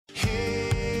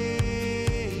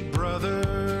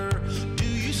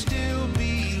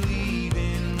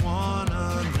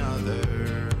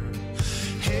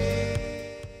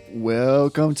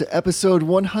Welcome to episode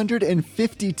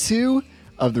 152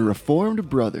 of the Reformed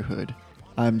Brotherhood.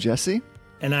 I'm Jesse.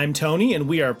 And I'm Tony, and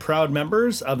we are proud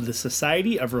members of the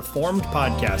Society of Reformed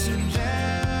Podcasters.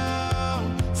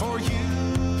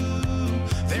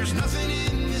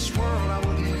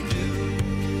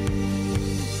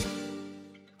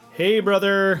 Hey,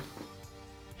 brother.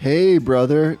 Hey,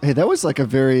 brother. Hey, that was like a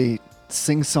very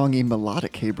sing-songy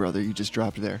melodic hey, brother you just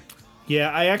dropped there.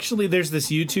 Yeah, there's this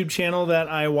YouTube channel that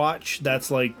I watch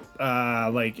that's like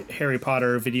Harry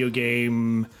Potter video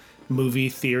game movie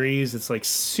theories. It's like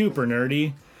super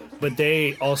nerdy, but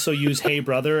they also use Hey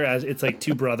Brother as it's like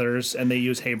two brothers, and they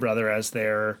use Hey Brother as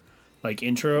their like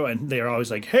intro, and they're always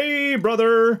like, Hey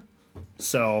Brother.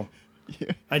 So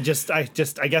yeah. I guess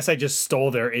I just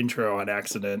stole their intro on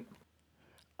accident.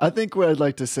 I think what I'd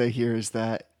like to say here is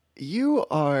that you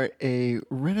are a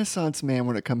Renaissance man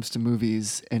when it comes to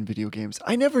movies and video games.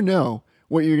 I never know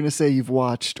what you're going to say you've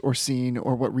watched or seen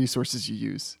or what resources you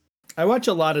use. I watch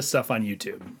a lot of stuff on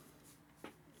YouTube.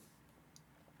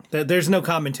 There's no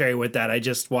commentary with that. I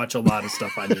just watch a lot of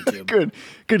stuff on YouTube. Good,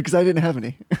 because I didn't have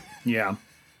any. Yeah.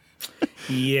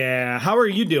 Yeah. How are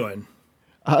you doing?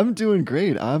 I'm doing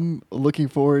great. I'm looking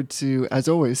forward to, as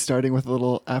always, starting with a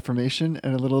little affirmation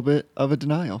and a little bit of a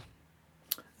denial.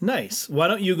 Nice. Why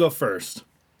don't you go first?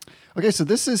 Okay, so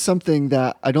this is something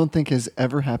that I don't think has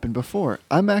ever happened before.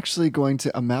 I'm actually going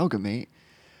to amalgamate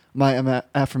my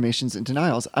affirmations and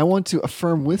denials. I want to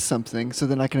affirm with something so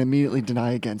then I can immediately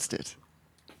deny against it.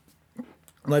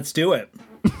 Let's do it.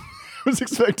 I was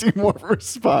expecting more of a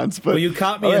response, but... Well, you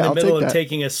caught me in the middle of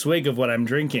taking a swig of what I'm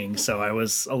drinking, so I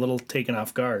was a little taken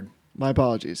off guard. My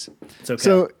apologies. It's okay.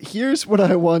 So here's what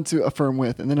I want to affirm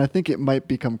with, and then I think it might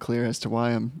become clear as to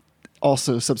why I'm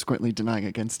also subsequently denying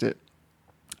against it.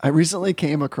 I recently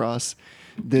came across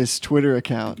this Twitter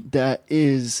account that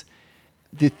is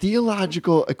the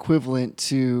theological equivalent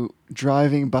to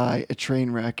driving by a train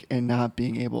wreck and not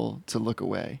being able to look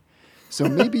away. So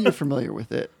maybe you're familiar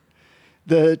with it.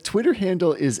 The Twitter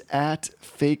handle is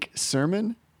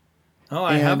 @FakeSermon. Oh,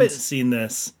 I haven't seen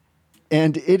this.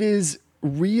 And it is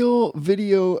real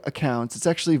video accounts. It's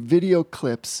actually video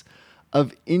clips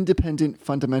of independent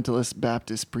fundamentalist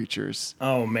Baptist preachers.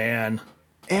 Oh, man.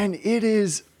 And it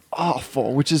is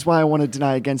awful, which is why I want to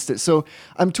deny against it. So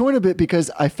I'm torn a bit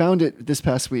because I found it this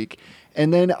past week.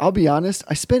 And then I'll be honest,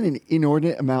 I spent an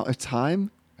inordinate amount of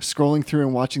time scrolling through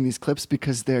and watching these clips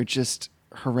because they're just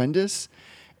horrendous.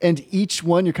 And each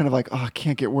one you're kind of like, oh, it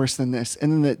can't get worse than this.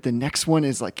 And then the next one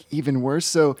is like even worse.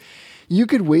 So you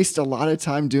could waste a lot of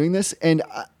time doing this. And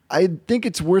I think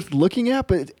it's worth looking at,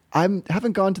 but I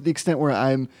haven't gone to the extent where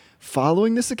I'm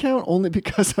following this account only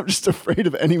because I'm just afraid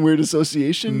of any weird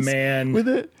associations with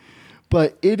it.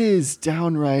 But it is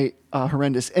downright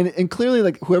horrendous. And clearly,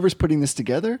 like, whoever's putting this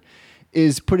together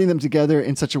is putting them together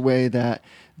in such a way that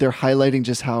they're highlighting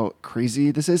just how crazy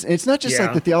this is. And it's not just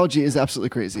like the theology is absolutely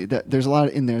crazy. That there's a lot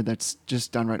in there that's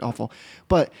just downright awful.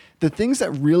 But the things that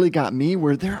really got me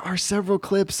were there are several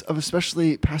clips of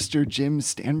especially Pastor Jim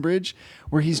Stanbridge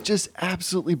where he's just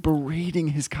absolutely berating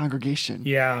his congregation.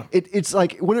 Yeah. It's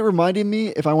like what it reminded me,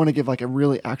 if I want to give like a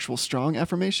really actual strong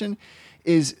affirmation,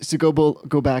 is to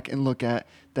go back and look at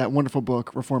that wonderful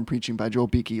book, Reformed Preaching by Joel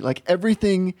Beeke. Like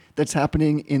everything that's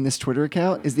happening in this Twitter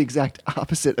account is the exact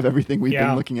opposite of everything we've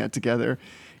been looking at together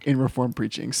in Reformed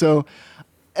Preaching. So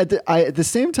at the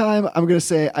same time, I'm going to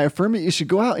say I affirm it. You should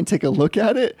go out and take a look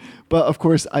at it. But of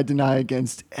course, I deny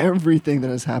against everything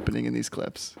that is happening in these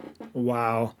clips.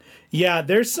 Wow. Yeah,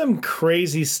 there's some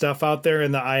crazy stuff out there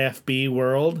in the IFB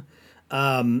world.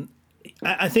 I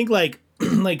think like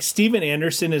Steven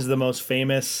Anderson is the most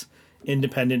famous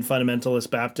independent fundamentalist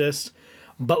Baptist,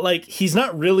 but like he's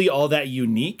not really all that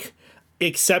unique,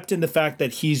 except in the fact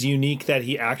that he's unique that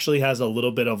he actually has a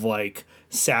little bit of like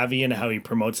savvy in how he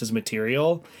promotes his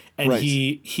material, and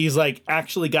he's like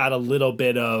actually got a little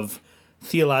bit of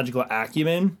theological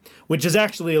acumen, which is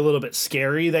actually a little bit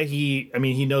scary that he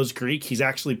knows Greek. He's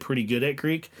actually pretty good at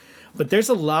Greek. But there's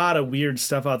a lot of weird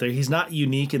stuff out there. He's not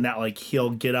unique in that like he'll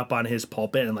get up on his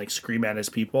pulpit and like scream at his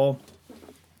people,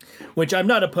 which I'm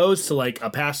not opposed to, like a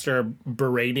pastor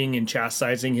berating and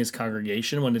chastising his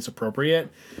congregation when it's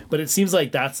appropriate. But it seems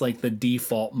like that's like the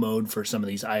default mode for some of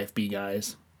these IFB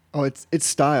guys. Oh, it's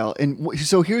style. And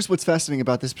so here's what's fascinating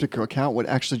about this particular account. What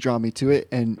actually drew me to it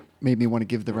and made me want to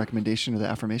give the recommendation or the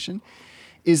affirmation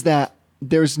is that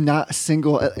there's not a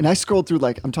single, and I scrolled through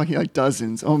like, I'm talking like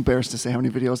dozens. I'm embarrassed to say how many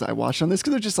videos I watched on this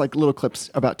because they're just like little clips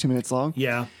about 2 minutes long.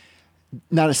 Yeah.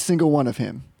 Not a single one of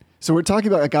him So we're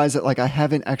talking about guys that like I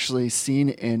haven't actually seen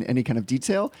in any kind of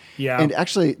detail. Yeah. And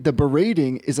actually the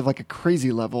berating is of like a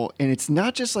crazy level. And it's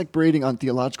not just like berating on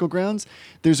theological grounds.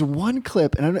 There's one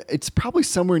clip, and it's probably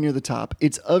somewhere near the top.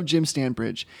 It's of Jim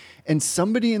Stanbridge. And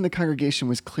somebody in the congregation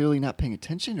was clearly not paying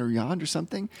attention or yawned or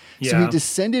something. So he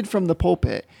descended from the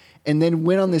pulpit and then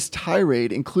went on this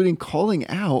tirade, including calling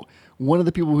out one of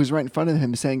the people who's right in front of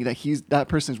him, saying that that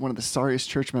person is one of the sorriest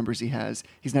church members he has.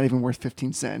 He's not even worth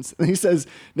 15 cents. And he says,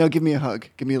 "No, give me a hug.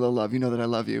 Give me a little love. You know that I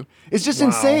love you." It's just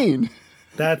insane.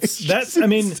 That's I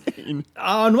mean,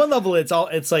 on one level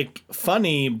it's like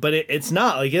funny, but it's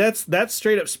not. Like that's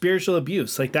straight up spiritual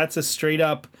abuse. Like that's a straight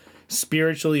up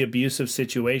spiritually abusive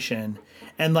situation.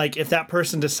 And like if that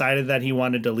person decided that he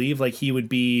wanted to leave, like he would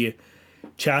be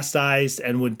chastised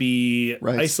and would be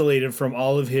isolated from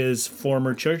all of his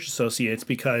former church associates,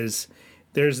 because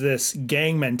there's this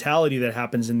gang mentality that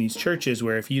happens in these churches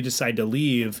where if you decide to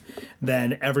leave,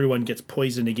 then everyone gets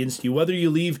poisoned against you. Whether you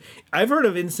leave, I've heard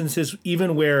of instances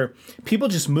even where people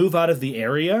just move out of the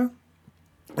area,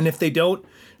 and if they don't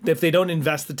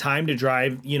invest the time to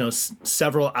drive,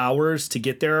 several hours to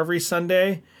get there every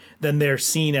Sunday, then they're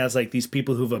seen as like these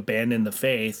people who've abandoned the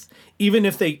faith. Even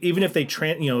if they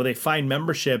find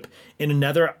membership in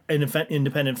another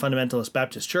independent fundamentalist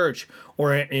Baptist church,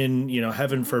 or in,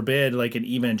 heaven forbid, like an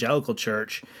evangelical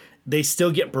church, they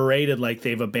still get berated like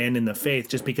they've abandoned the faith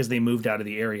just because they moved out of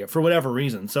the area for whatever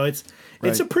reason. So it's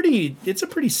a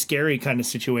pretty scary kind of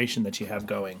situation that you have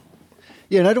going.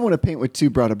 Yeah, and I don't want to paint with too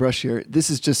broad a brush here. This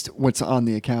is just what's on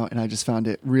the account, and I just found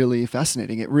it really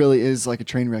fascinating. It really is like a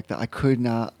train wreck that I could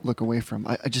not look away from.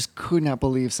 I just could not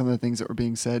believe some of the things that were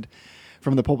being said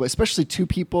from the pulpit, especially to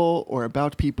people or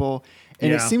about people.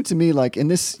 And it seemed to me like, and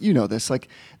this, like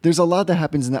there's a lot that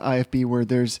happens in the IFB where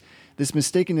there's this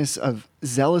mistakenness of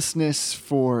zealousness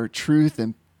for truth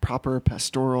and proper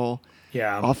pastoral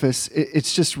office.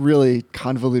 It's just really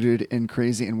convoluted and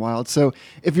crazy and wild. So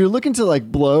if you're looking to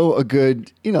like blow a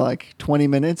good, like 20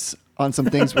 minutes on some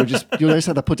things where you'll just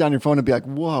have to put down your phone and be like,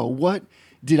 whoa, what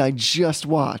did I just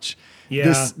watch?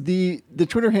 Yeah. The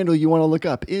Twitter handle you want to look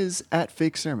up is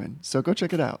 @FakeSermon. So go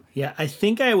check it out. Yeah, I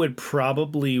think I would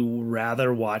probably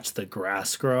rather watch the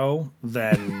grass grow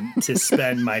than to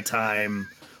spend my time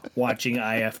watching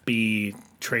IFB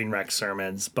train wreck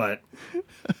sermons, but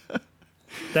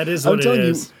that is what it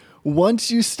is.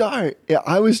 Once you start,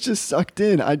 I was just sucked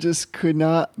in. I just could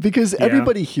not, because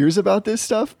everybody hears about this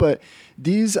stuff, but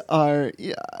these are,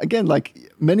 again,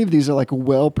 like many of these are like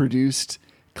well-produced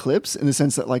clips in the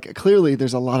sense that like clearly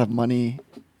there's a lot of money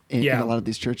in a lot of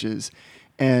these churches,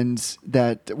 and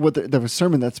that the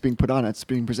sermon that's being put on, it's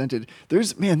being presented.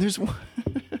 There's one.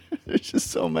 There's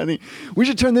just so many. We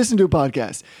should turn this into a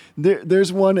podcast.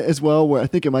 There's one as well where I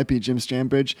think it might be Jim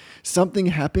Stanbridge. Something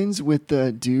happens with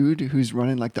the dude who's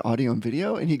running like the audio and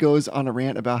video, and he goes on a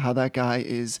rant about how that guy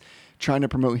is trying to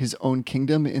promote his own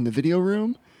kingdom in the video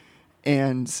room.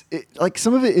 And like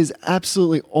some of it is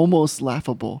absolutely almost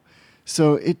laughable.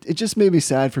 So it just made me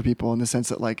sad for people in the sense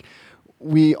that like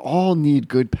we all need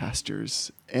good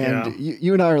pastors. And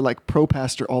you and I are like pro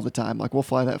pastor all the time. Like we'll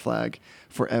fly that flag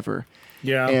forever.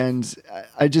 Yeah. And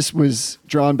I just was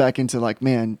drawn back into like,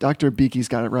 man, Dr. Beaky's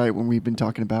got it right when we've been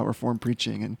talking about reform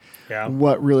preaching and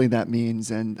what really that means.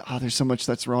 And there's so much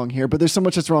that's wrong here, but there's so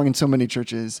much that's wrong in so many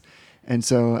churches. And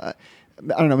so I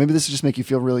don't know, maybe this will just make you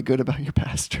feel really good about your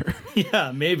pastor.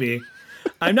 Yeah, maybe.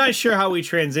 I'm not sure how we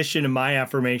transition to my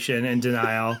affirmation and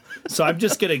denial. So I'm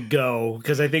just going to go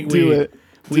because I think we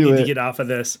need to get off of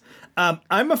this.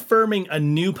 I'm affirming a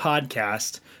new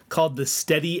podcast called the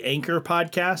Steady Anchor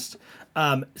Podcast.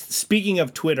 Speaking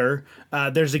of Twitter,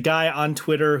 there's a guy on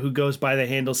Twitter who goes by the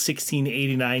handle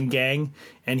 1689 Gang,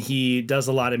 and he does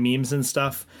a lot of memes and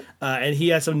stuff. And he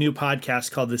has a new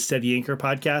podcast called the Steady Anchor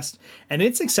Podcast, and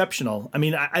it's exceptional. I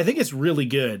mean, I think it's really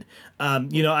good.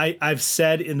 I've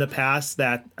said in the past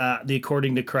that the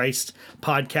According to Christ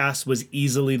podcast was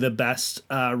easily the best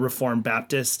Reformed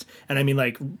Baptist, and I mean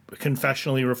like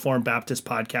confessionally Reformed Baptist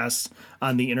podcasts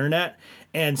on the internet.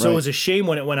 And so it was a shame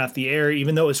when it went off the air,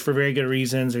 even though it was for very good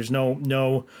reasons. There's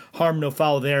no harm, no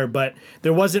foul there, but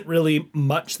there wasn't really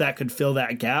much that could fill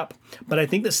that gap. But I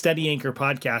think the Steady Anchor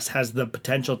Podcast has the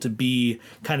potential to be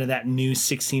kind of that new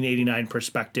 1689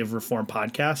 perspective reform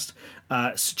podcast.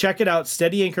 So check it out,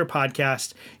 Steady Anchor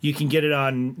Podcast. You can get it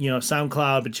on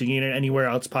SoundCloud, but you can get it anywhere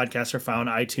else podcasts are found,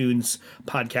 iTunes,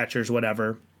 podcatchers,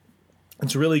 whatever.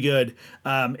 It's really good.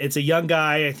 It's a young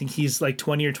guy. I think he's like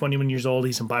 20 or 21 years old.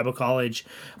 He's in Bible college,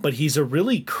 but he's a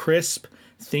really crisp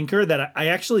thinker that I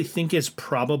actually think is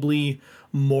probably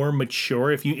more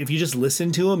mature. If you just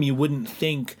listen to him, you wouldn't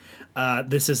think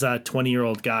this is a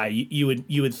 20-year-old guy. You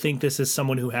would think this is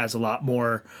someone who has a lot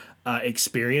more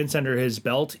experience under his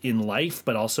belt in life,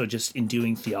 but also just in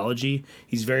doing theology.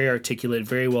 He's very articulate,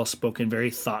 very well spoken, very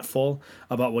thoughtful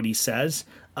about what he says.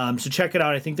 So check it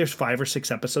out. I think there's 5 or 6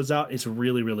 episodes out. It's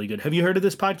really, really good. Have you heard of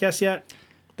this podcast yet?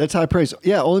 That's high praise.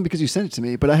 Yeah, only because you sent it to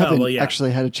me, but I haven't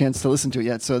actually had a chance to listen to it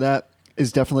yet. So that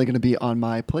is definitely going to be on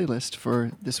my playlist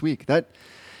for this week. That,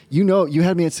 you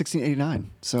had me at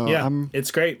 1689. So yeah,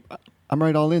 it's great. I'm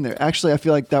right all in there. Actually, I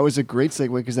feel like that was a great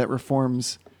segue because that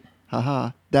reforms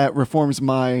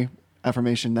my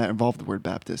affirmation that involved the word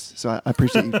Baptist. So I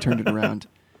appreciate you turned it around.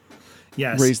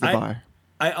 Yes. Raise the bar.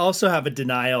 I also have a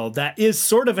denial that is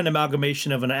sort of an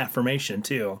amalgamation of an affirmation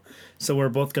too. So we're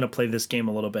both going to play this game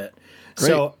a little bit. Great.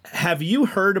 So have you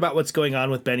heard about what's going on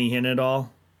with Benny Hinn at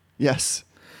all? Yes.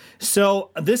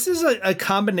 So this is a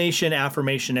combination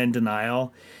affirmation and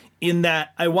denial, in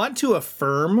that I want to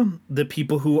affirm the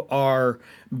people who are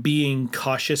being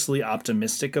cautiously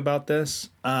optimistic about this.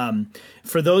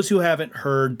 For those who haven't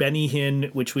heard, Benny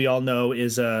Hinn, which we all know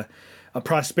is a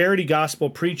prosperity gospel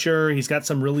preacher. He's got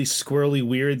some really squirrely,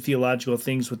 weird theological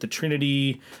things with the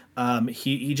Trinity.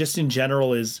 He just in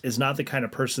general is not the kind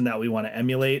of person that we want to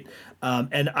emulate.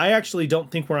 And I actually don't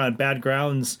think we're on bad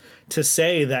grounds to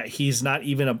say that he's not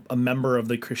even a member of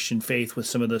the Christian faith with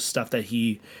some of the stuff that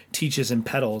he teaches and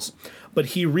peddles. But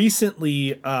he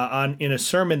recently, in a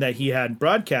sermon that he had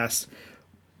broadcast,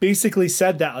 basically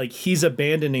said that like he's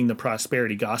abandoning the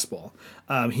prosperity gospel.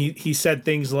 He said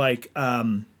things like,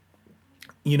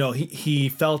 he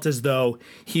felt as though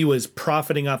he was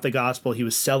profiting off the gospel. He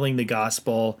was selling the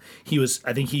gospel.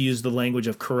 I think he used the language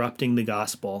of corrupting the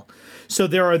gospel. So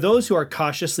there are those who are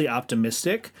cautiously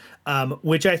optimistic,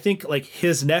 which I think like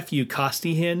his nephew,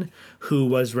 Costi Hinn, who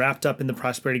was wrapped up in the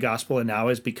prosperity gospel and now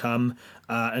has become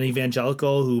an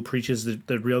evangelical who preaches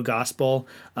the real gospel.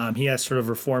 He has sort of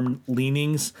reformed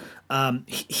leanings.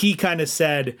 He kind of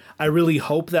said, I really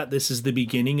hope that this is the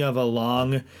beginning of a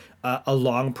long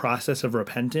process of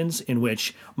repentance in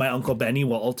which my Uncle Benny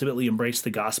will ultimately embrace the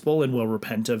gospel and will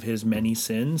repent of his many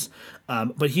sins.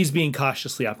 But he's being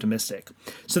cautiously optimistic.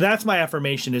 So that's my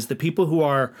affirmation, is the people who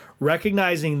are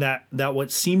recognizing that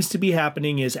what seems to be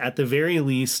happening is, at the very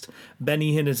least,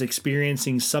 Benny Hinn is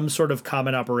experiencing some sort of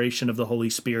common operation of the Holy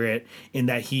Spirit, in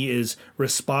that he is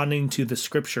responding to the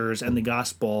scriptures and the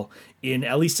gospel in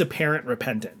at least apparent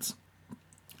repentance.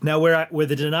 Now, where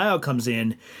the denial comes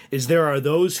in is there are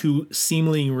those who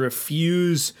seemingly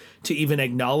refuse to even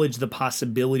acknowledge the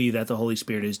possibility that the Holy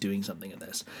Spirit is doing something in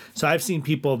this. So I've seen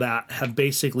people that have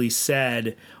basically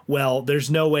said, well,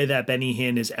 there's no way that Benny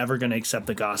Hinn is ever going to accept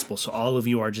the gospel, so all of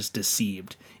you are just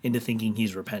deceived into thinking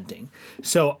he's repenting.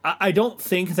 So I don't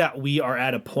think that we are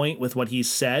at a point with what he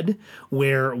said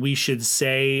where we should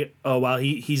say, oh, well,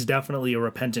 he's definitely a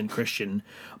repentant Christian.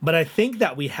 But I think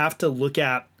that we have to look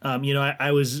at,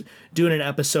 I was doing an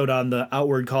episode on the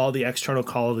outward call, the external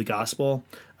call of the gospel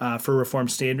for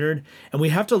Reformed Standard. And we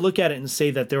have to look at it and say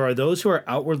that there are those who are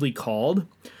outwardly called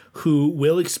who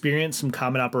will experience some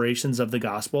common operations of the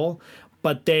gospel,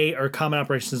 but they are common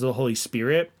operations of the Holy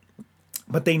Spirit,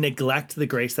 but they neglect the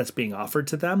grace that's being offered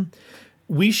to them.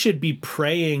 We should be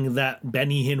praying that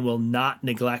Benny Hinn will not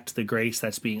neglect the grace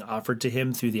that's being offered to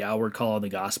him through the outward call of the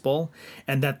gospel,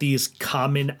 and that these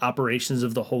common operations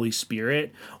of the Holy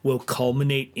Spirit will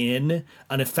culminate in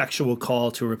an effectual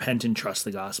call to repent and trust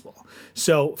the gospel.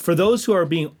 So for those who are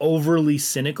being overly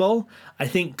cynical, I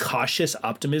think cautious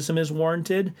optimism is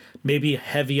warranted, maybe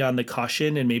heavy on the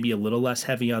caution and maybe a little less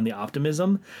heavy on the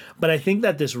optimism. But I think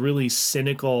that this really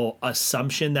cynical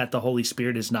assumption that the Holy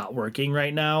Spirit is not working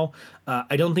right now,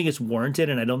 I don't think it's warranted,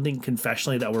 and I don't think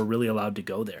confessionally that we're really allowed to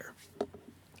go there.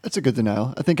 That's a good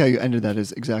denial. I think how you ended that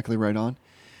is exactly right on.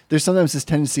 There's sometimes this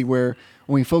tendency where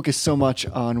when we focus so much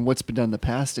on what's been done in the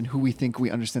past and who we think we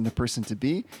understand the person to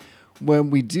be, when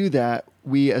we do that,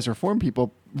 we as Reformed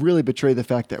people really betray the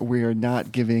fact that we are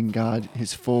not giving God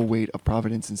his full weight of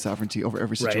providence and sovereignty over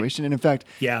every situation. Right. And in fact,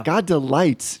 God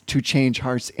delights to change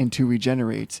hearts and to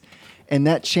regenerate. And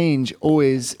that change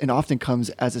always and often comes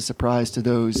as a surprise to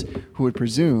those who would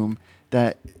presume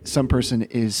that some person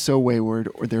is so wayward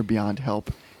or they're beyond help.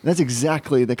 And that's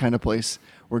exactly the kind of place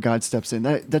where God steps in.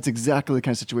 That's exactly the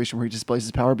kind of situation where he displays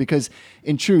his power, because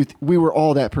in truth, we were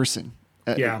all that person.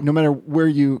 No matter where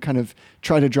you kind of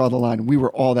try to draw the line, we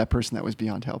were all that person that was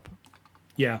beyond help.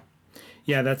 Yeah,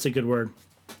 that's a good word.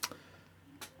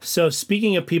 So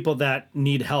speaking of people that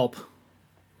need help,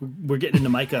 we're getting into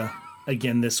Micah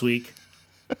again this week.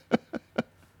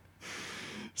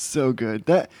 So good.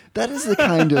 That is the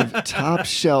kind of top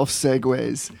shelf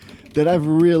segues that I've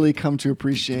really come to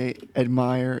appreciate,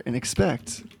 admire, and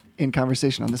expect in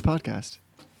conversation on this podcast.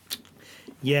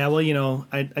 Yeah, well,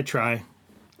 I try.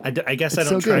 I guess I It's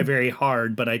don't so try good. very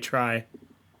hard, but I try.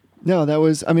 No, that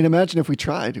was, I mean, imagine if we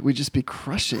tried, we'd just be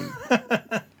crushing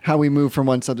how we move from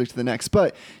one subject to the next.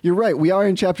 But you're right. We are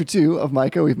in chapter 2 of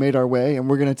Micah. We've made our way, and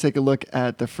we're going to take a look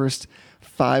at the first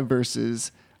 5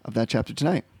 verses of that chapter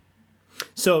tonight.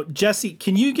 So, Jesse,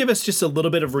 can you give us just a little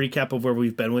bit of recap of where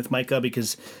we've been with Micah?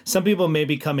 Because some people may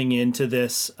be coming into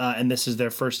this, and this is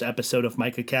their first episode of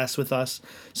Micah Cast with us.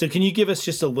 So, can you give us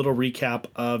just a little recap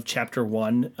of chapter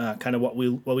 1, kind of what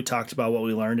we talked about, what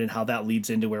we learned, and how that leads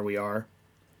into where we are?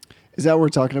 Is that what we're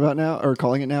talking about now, or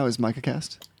calling it now, is Micah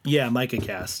Cast? Yeah, Micah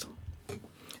Cast.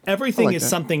 Everything like is that.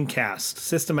 something cast.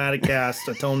 Systematic cast,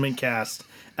 atonement cast,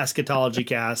 eschatology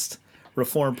cast,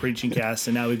 reform preaching cast,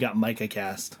 and now we've got Micah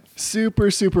Cast. Super,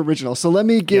 super original. So let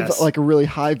me give Yes. like a really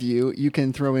high view. You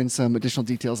can throw in some additional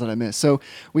details that I missed. So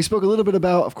we spoke a little bit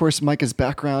about, of course, Micah's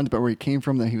background, about where he came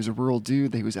from, that he was a rural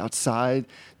dude, that he was outside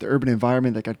the urban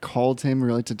environment, that God called him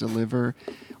really to deliver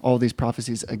all these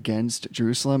prophecies against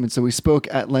Jerusalem. And so we spoke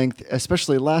at length,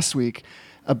 especially last week,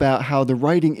 about how the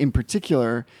writing in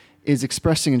particular is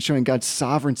expressing and showing God's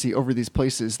sovereignty over these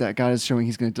places, that God is showing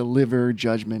he's going to deliver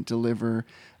judgment, deliver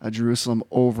Jerusalem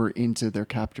over into their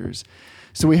captors.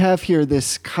 So we have here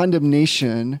this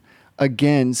condemnation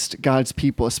against God's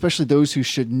people, especially those who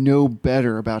should know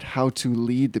better about how to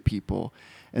lead the people,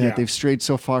 and that they've strayed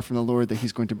so far from the Lord that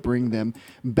he's going to bring them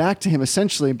back to him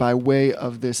essentially by way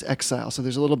of this exile. So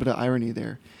there's a little bit of irony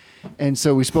there. And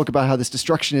so we spoke about how this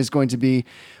destruction is going to be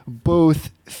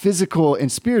both physical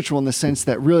and spiritual, in the sense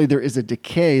that really there is a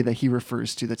decay that he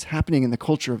refers to that's happening in the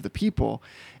culture of the people.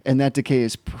 And that decay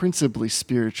is principally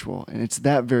spiritual. And it's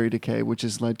that very decay which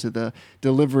has led to the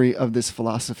delivery of this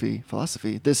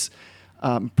this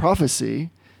prophecy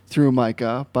through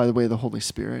Micah by the way of the Holy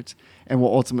Spirit, and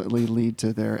will ultimately lead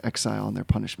to their exile and their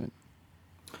punishment.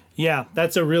 Yeah,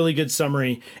 that's a really good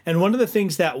summary. And one of the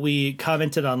things that we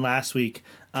commented on last week,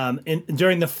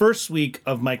 during the first week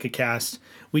of Micah Cast,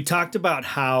 we talked about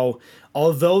how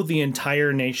although the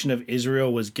entire nation of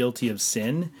Israel was guilty of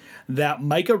sin, that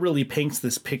Micah really paints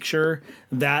this picture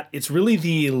that it's really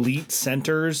the elite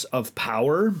centers of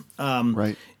power,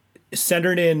 Right.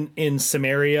 centered in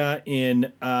Samaria,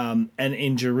 and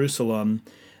in Jerusalem,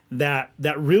 that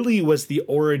really was the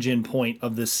origin point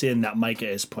of the sin that Micah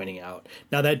is pointing out.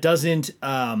 Now that doesn't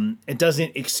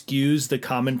excuse the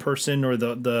common person or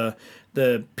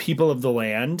the people of the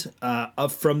land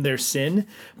from their sin,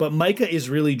 but Micah is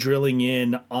really drilling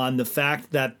in on the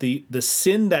fact that the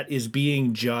sin that is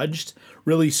being judged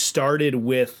really started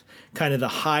with kind of the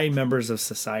high members of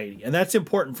society. And that's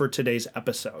important for today's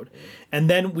episode. And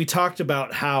then we talked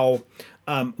about how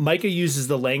Micah uses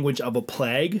the language of a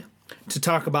plague to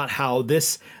talk about how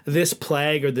this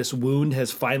plague or this wound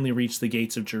has finally reached the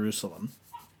gates of Jerusalem.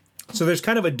 So there's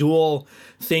kind of a dual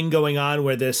thing going on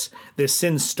where this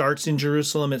sin starts in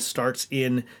Jerusalem, it starts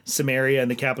in Samaria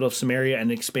and the capital of Samaria and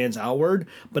expands outward,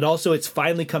 but also it's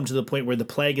finally come to the point where the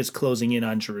plague is closing in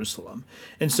on Jerusalem.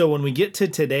 And so when we get to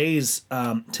today's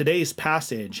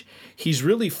passage, he's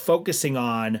really focusing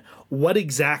on what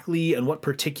exactly and what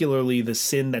particularly the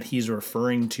sin that he's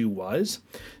referring to was.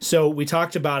 So we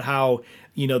talked about how,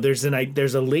 there's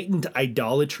a latent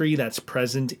idolatry that's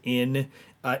present in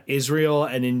Israel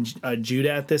and in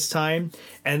Judah at this time,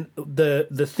 and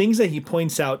the things that he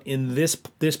points out in this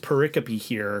pericope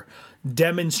here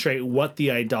demonstrate what the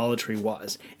idolatry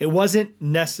was. It wasn't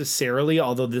necessarily,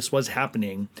 although this was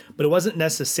happening, but it wasn't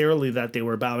necessarily that they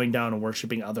were bowing down and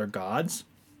worshiping other gods.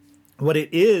 What it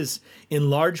is, in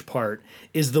large part,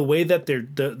 is the way that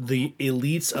the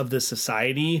elites of the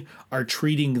society are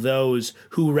treating those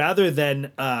who, rather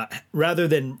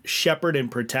than shepherd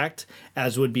and protect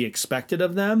as would be expected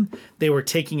of them, they were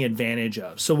taking advantage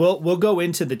of. So we'll go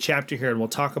into the chapter here and we'll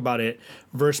talk about it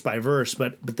verse by verse.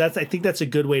 But I think that's a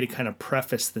good way to kind of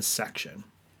preface this section.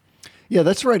 Yeah,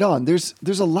 that's right on.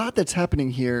 There's a lot that's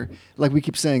happening here, like we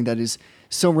keep saying, that is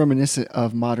so reminiscent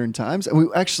of modern times. And we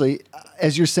actually,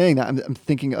 as you're saying that, I'm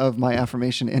thinking of my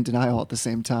affirmation and denial at the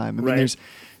same time. I mean, there's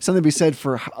something to be said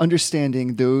for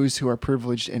understanding those who are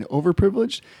privileged and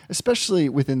overprivileged, especially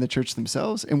within the church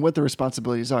themselves, and what the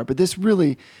responsibilities are. But this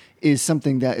really is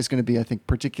something that is going to be, I think,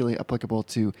 particularly applicable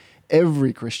to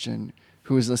every Christian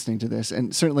who is listening to this.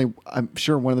 And certainly, I'm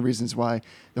sure one of the reasons why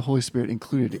the Holy Spirit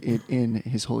included it in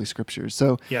his Holy Scriptures.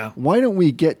 So why don't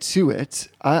we get to it?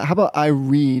 How about I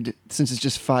read, since it's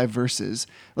just 5 verses,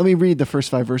 let me read the first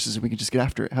 5 verses and we can just get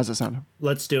after it. How's that sound?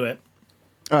 Let's do it.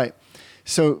 All right.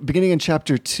 So, beginning in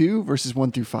chapter 2, verses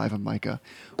 1 through 5 of Micah.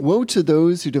 Woe to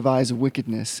those who devise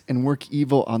wickedness and work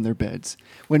evil on their beds.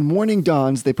 When morning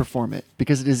dawns, they perform it,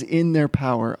 because it is in their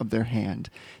power of their hand.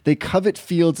 They covet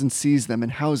fields and seize them,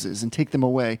 and houses, and take them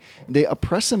away. They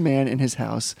oppress a man in his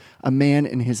house, a man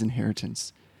in his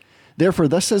inheritance. Therefore,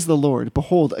 thus says the Lord,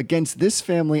 behold, against this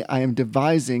family I am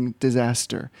devising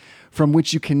disaster, from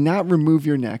which you cannot remove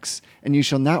your necks, and you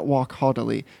shall not walk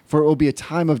haughtily, for it will be a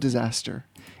time of disaster.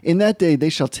 In that day they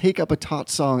shall take up a taut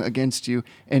song against you,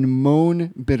 and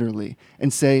moan bitterly,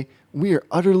 and say, we are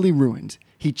utterly ruined.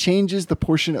 He changes the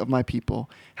portion of my people,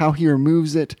 how he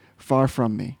removes it far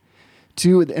from me.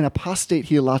 To an apostate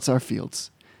he allots our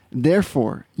fields.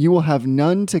 Therefore you will have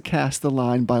none to cast the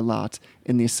line by lot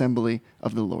in the assembly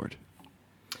of the Lord.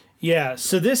 Yeah,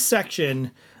 so this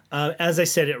section, as I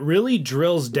said, it really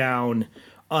drills down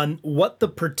on what the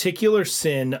particular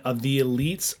sin of the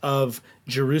elites of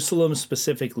Jerusalem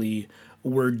specifically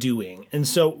were doing. And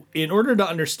so in order to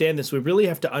understand this, we really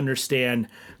have to understand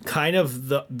kind of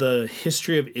the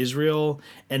history of Israel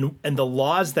and the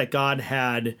laws that God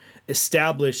had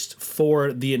established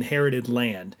for the inherited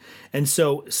land. And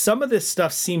so some of this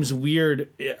stuff seems weird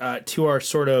to our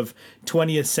sort of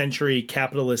 20th century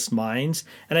capitalist minds.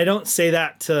 And I don't say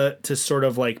that to sort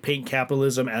of like paint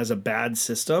capitalism as a bad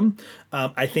system.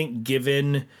 I think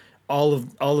given all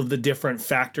of the different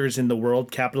factors in the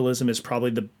world, capitalism is probably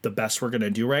the best we're going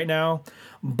to do right now.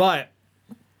 But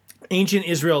ancient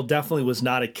Israel definitely was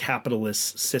not a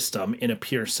capitalist system in a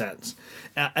pure sense.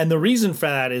 And the reason for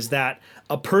that is that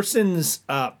a person's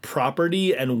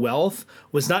property and wealth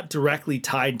was not directly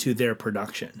tied to their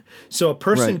production. So a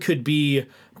person could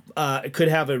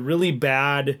have a really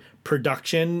bad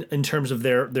production in terms of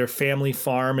their family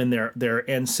farm and their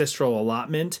ancestral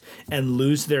allotment and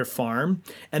lose their farm.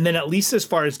 And then at least as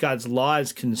far as God's law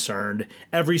is concerned,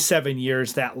 every 7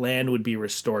 years that land would be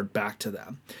restored back to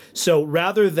them. So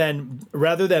rather than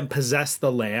possess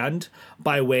the land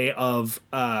by way of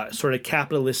sort of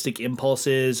capitalistic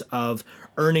impulses of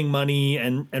earning money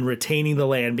and retaining the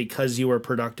land because you were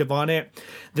productive on it,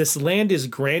 this land is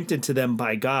granted to them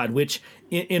by God, which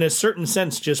in a certain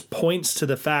sense just points to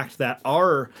the fact that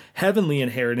our heavenly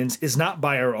inheritance is not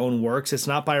by our own works, it's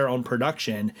not by our own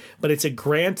production, but it's a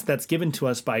grant that's given to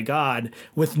us by God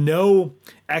with no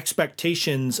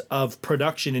expectations of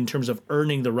production in terms of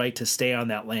earning the right to stay on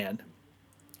that land.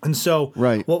 And so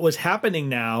what was happening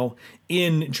now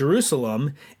in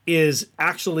Jerusalem is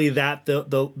actually that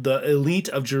the elite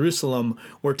of Jerusalem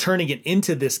were turning it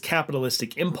into this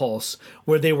capitalistic impulse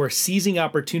where they were seizing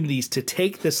opportunities to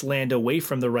take this land away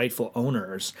from the rightful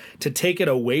owners, to take it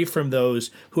away from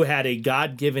those who had a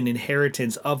God-given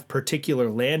inheritance of particular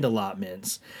land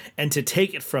allotments, and to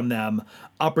take it from them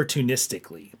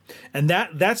opportunistically. And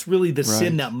that's really the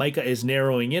sin that Micah is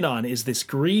narrowing in on, is this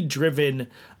greed-driven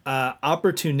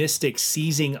opportunistic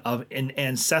seizing of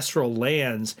ancestral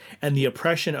lands and the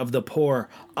oppression of the poor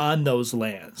on those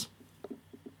lands.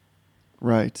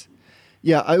 Right.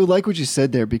 Yeah, I like what you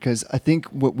said there, because I think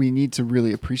what we need to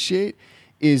really appreciate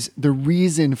is the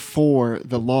reason for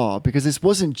the law, because this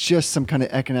wasn't just some kind of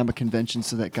economic convention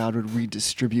so that God would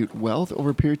redistribute wealth over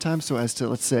a period of time so as to,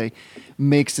 let's say,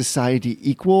 make society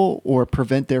equal or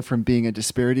prevent there from being a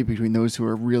disparity between those who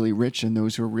are really rich and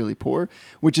those who are really poor,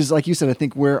 which is, like you said, I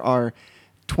think where our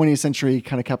 20th century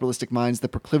kind of capitalistic minds, the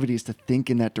proclivity is to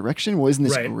think in that direction. Well, isn't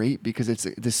this great? Because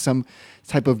there's some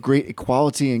type of great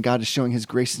equality, and God is showing his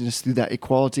graciousness through that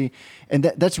equality. And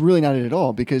that's really not it at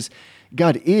all, because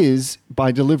God is,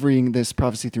 by delivering this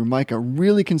prophecy through Micah,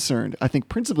 really concerned, I think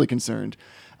principally concerned,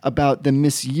 about the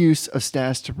misuse of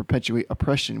status to perpetuate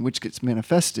oppression, which gets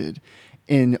manifested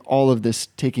in all of this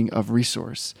taking of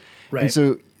resource. Right. And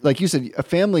so, like you said, a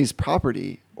family's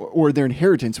property or their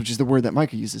inheritance, which is the word that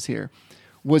Micah uses here,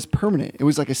 was permanent. It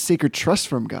was like a sacred trust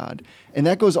from God. And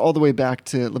that goes all the way back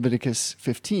to Leviticus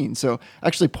 15. So I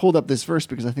actually pulled up this verse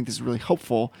because I think this is really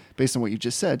helpful based on what you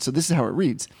just said. So this is how it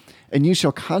reads. And you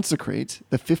shall consecrate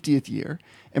the 50th year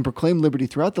and proclaim liberty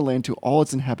throughout the land to all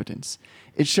its inhabitants.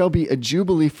 It shall be a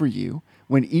jubilee for you,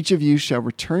 when each of you shall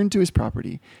return to his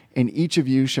property and each of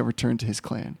you shall return to his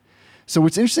clan. So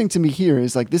what's interesting to me here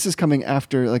is, like, this is coming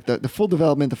after, like, the full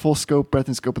development, the full scope, breadth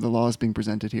and scope of the law is being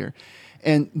presented here.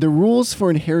 And the rules for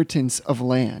inheritance of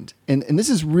land, and this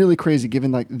is really crazy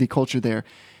given, like, the culture there,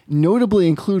 notably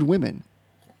include women.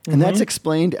 And that's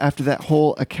explained after that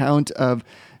whole account of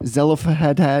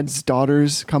Zelophehad's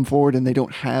daughters come forward and he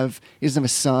doesn't have a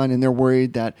son, and they're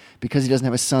worried that because he doesn't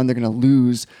have a son, they're going to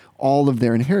lose all of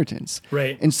their inheritance.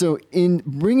 Right. And so in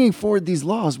bringing forward these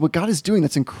laws, what God is doing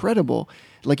that's incredible,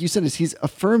 like you said, is he's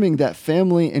affirming that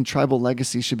family and tribal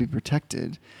legacy should be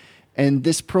protected. And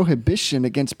this prohibition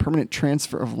against permanent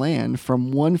transfer of land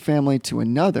from one family to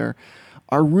another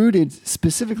are rooted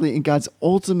specifically in God's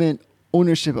ultimate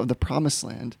ownership of the promised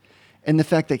land and the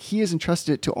fact that he has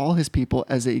entrusted it to all his people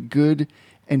as a good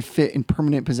and fit and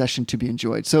permanent possession to be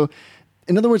enjoyed. So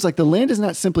in other words, like the land is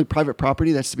not simply private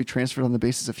property that's to be transferred on the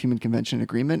basis of human convention and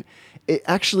agreement. It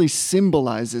actually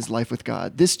symbolizes life with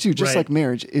God. This too, just like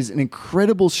marriage, is an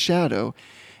incredible shadow.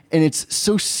 And it's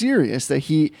so serious that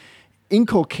he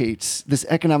inculcates this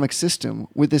economic system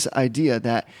with this idea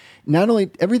that not only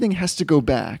everything has to go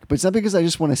back, but it's not because I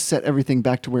just want to set everything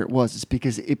back to where it was. It's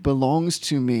because it belongs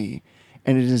to me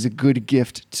and it is a good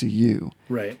gift to you.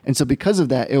 Right. And so because of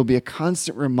that, it will be a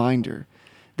constant reminder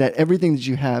that everything that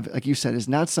you have, like you said, is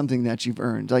not something that you've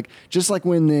earned. Like just like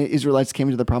when the Israelites came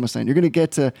into the promised land, you're going to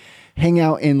get to hang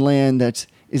out in land that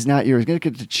is not yours. You're going to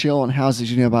get to chill on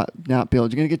houses you know about not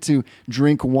build. You're going to get to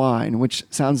drink wine, which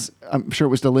sounds, I'm sure it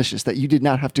was delicious, that you did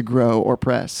not have to grow or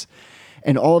press.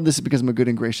 And all of this is because of a good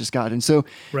and gracious God. And so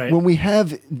when we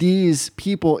have these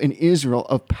people in Israel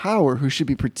of power who should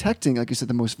be protecting, like you said,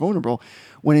 the most vulnerable,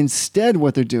 when instead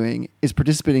what they're doing is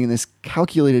participating in this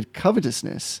calculated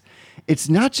covetousness, it's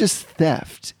not just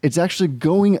theft. It's actually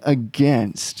going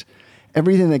against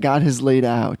everything that God has laid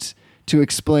out to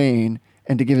explain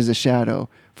and to give as a shadow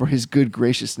for his good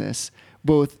graciousness,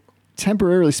 both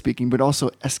temporarily speaking, but also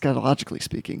eschatologically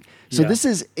speaking. So this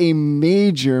is a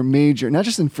major, not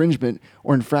just infringement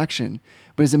or infraction,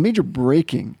 but it's a major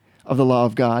breaking of the law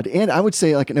of God. And I would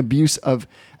say like an abuse of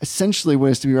essentially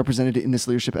what is to be represented in this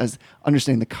leadership as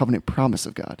understanding the covenant promise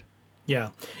of God. Yeah.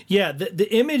 Yeah.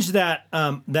 The image that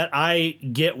I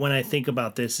get when I think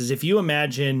about this is if you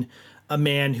imagine a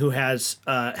man who has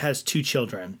two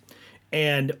children,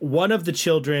 and one of the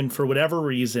children, for whatever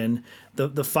reason,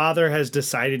 the father has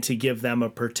decided to give them a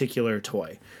particular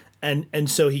toy. And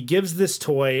so he gives this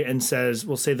toy and says,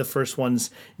 we'll say the first one's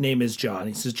name is John.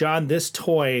 He says, John, this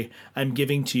toy I'm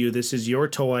giving to you, this is your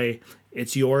toy.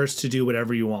 It's yours to do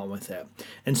whatever you want with it.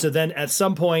 And so then at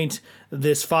some point,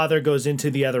 this father goes into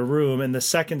the other room and the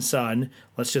second son,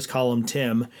 let's just call him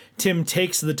Tim,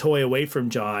 takes the toy away from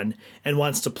John and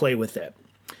wants to play with it.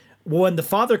 When the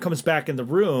father comes back in the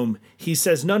room, he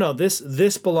says, no, this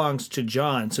belongs to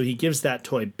John. So he gives that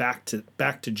toy back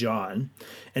to John.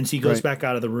 And so he goes back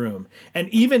out of the room. And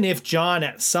even if John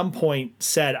at some point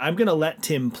said, I'm going to let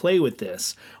Tim play with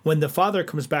this, when the father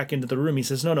comes back into the room, he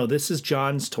says, no, this is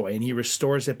John's toy. And he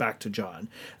restores it back to John.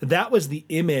 That was the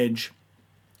image,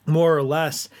 more or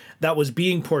less, that was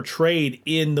being portrayed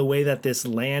in the way that this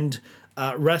land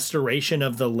restoration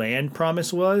of the land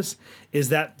promise is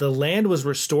that the land was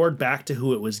restored back to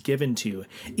who it was given to.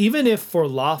 Even if for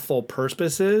lawful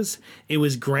purposes, it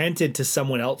was granted to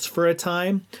someone else for a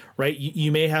time, right?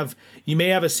 You may have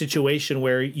a situation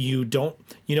where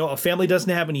a family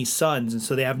doesn't have any sons, and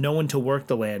so they have no one to work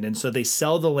the land. And so they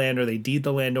sell the land or they deed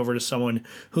the land over to someone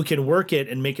who can work it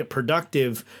and make it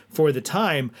productive for the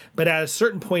time. But at a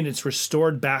certain point, it's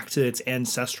restored back to its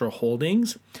ancestral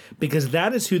holdings because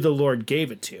that is who the Lord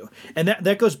gave it to. And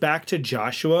that goes back to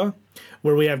Joshua,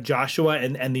 where we have Joshua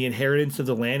and the inheritance of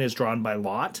the land is drawn by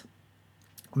lot.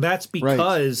 That's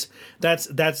because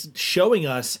that's showing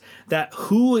us that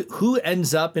who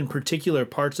ends up in particular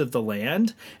parts of the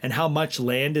land and how much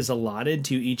land is allotted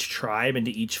to each tribe and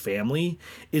to each family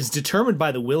is determined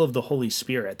by the will of the Holy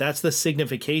Spirit. That's the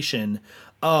signification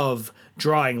of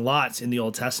drawing lots in the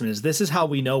Old Testament. Is this is how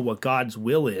we know what God's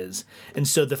will is. And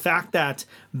so the fact that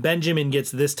Benjamin gets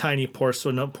this tiny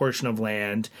portion of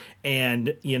land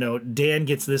and, Dan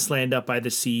gets this land up by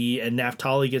the sea and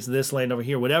Naphtali gets this land over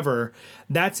here, whatever,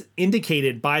 that's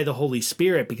indicated by the Holy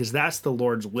Spirit because that's the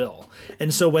Lord's will.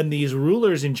 And so when these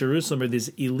rulers in Jerusalem or this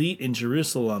elite in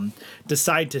Jerusalem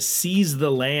decide to seize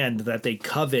the land that they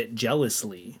covet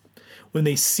jealously, when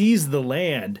they seize the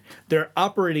land, they're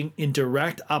operating in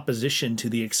direct opposition to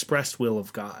the expressed will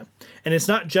of God. And it's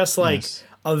not just like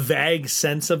a vague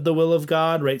sense of the will of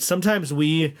God, right? Sometimes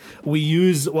we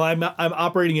use, I'm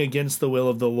operating against the will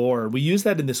of the Lord. We use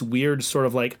that in this weird sort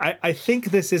of like, I think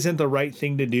this isn't the right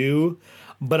thing to do,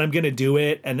 but I'm going to do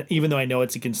it. And even though I know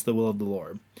it's against the will of the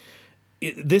Lord.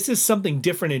 This is something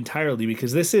different entirely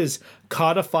because this is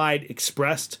codified,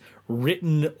 expressed,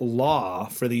 written law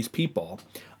for these people.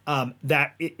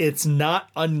 That it's not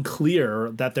unclear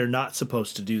that they're not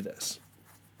supposed to do this.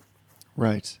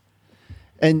 Right.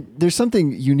 And there's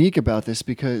something unique about this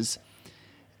because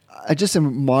I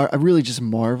really just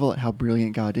marvel at how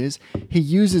brilliant God is. He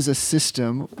uses a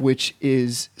system which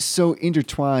is so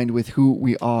intertwined with who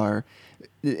we are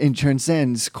and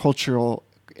transcends cultural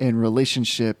and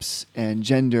relationships and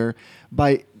gender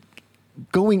by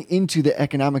going into the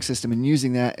economic system and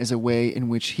using that as a way in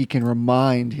which he can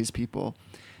remind his people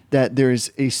that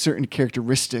there's a certain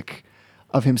characteristic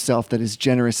of himself that is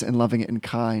generous and loving and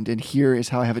kind. And here is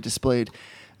how I have it displayed.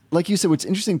 Like you said, what's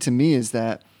interesting to me is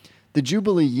that the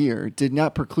Jubilee year did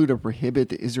not preclude or prohibit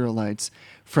the Israelites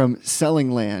from selling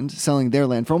their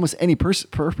land for almost any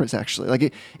purpose, actually.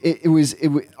 Like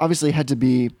it obviously had to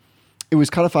be, it was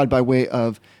codified by way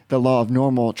of the law of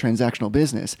normal transactional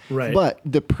business. Right. But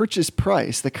the purchase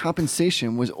price, the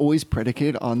compensation, was always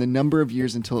predicated on the number of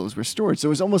years until it was restored. So it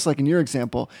was almost like in your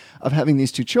example of having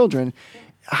these two children.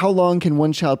 How long can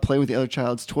one child play with the other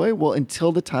child's toy? Well,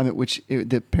 until the time at which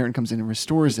the parent comes in and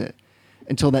restores it,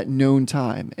 until that known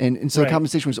time. And so Right.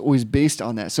 compensation was always based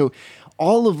on that. So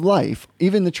all of life,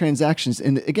 even the transactions,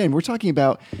 and again, we're talking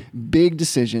about big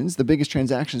decisions. The biggest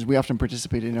transactions we often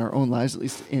participate in our own lives, at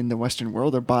least in the Western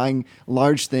world, are buying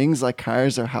large things like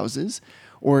cars or houses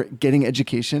or getting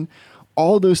education.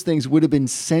 All those things would have been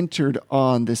centered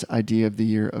on this idea of the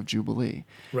year of Jubilee.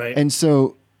 Right. And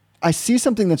so I see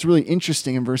something that's really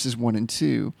interesting in verses 1 and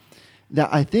 2 that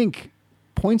I think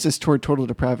points us toward total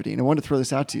depravity. And I want to throw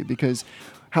this out to you because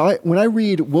when I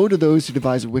read, woe to those who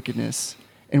devise wickedness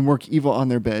and work evil on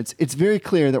their beds, it's very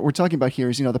clear that we're talking about here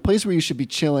is, the place where you should be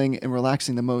chilling and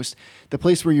relaxing the most, the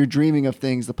place where you're dreaming of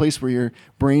things, the place where you're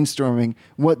brainstorming.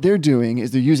 What they're doing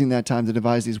is they're using that time to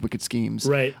devise these wicked schemes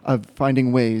Right. of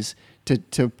finding ways to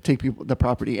take people the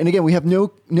property. And again, we have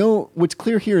no what's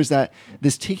clear here is that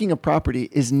this taking of property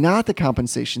is not the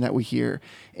compensation that we hear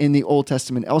in the Old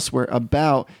Testament elsewhere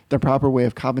about the proper way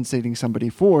of compensating somebody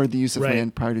for the use of Right.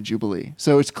 land prior to Jubilee.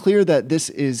 So it's clear that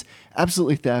this is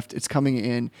absolutely theft. It's coming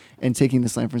in and taking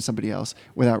this land from somebody else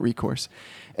without recourse.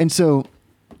 And so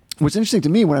what's interesting to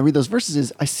me when I read those verses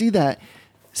is I see that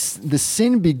the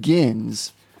sin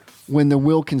begins when the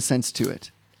will consents to it.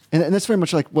 And that's very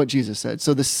much like what Jesus said.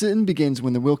 So the sin begins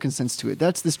when the will consents to it.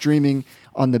 That's this dreaming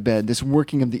on the bed, this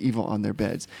working of the evil on their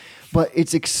beds. But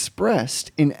it's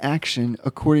expressed in action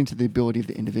according to the ability of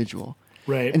the individual.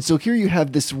 Right. And so here you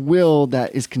have this will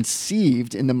that is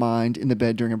conceived in the mind, in the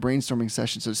bed during a brainstorming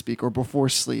session, so to speak, or before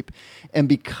sleep. And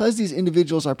because these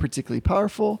individuals are particularly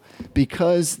powerful,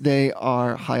 because they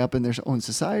are high up in their own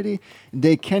society,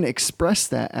 they can express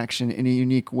that action in a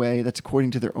unique way that's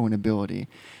according to their own ability.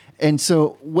 And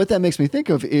so what that makes me think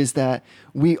of is that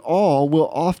we all will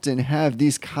often have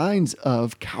these kinds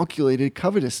of calculated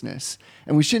covetousness.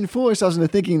 And we shouldn't fool ourselves into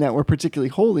thinking that we're particularly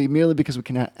holy merely because we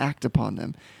cannot act upon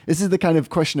them. This is the kind of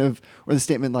question of, or the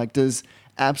statement like, does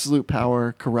absolute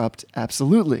power corrupt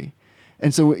absolutely?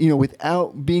 And so,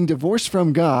 without being divorced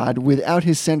from God, without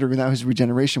his sender, without his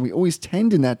regeneration, we always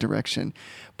tend in that direction.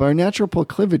 But our natural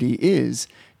proclivity is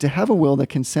to have a will that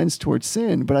consents towards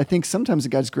sin. But I think sometimes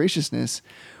in God's graciousness,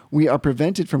 we are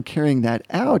prevented from carrying that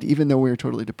out, even though we are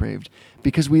totally depraved,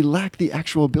 because we lack the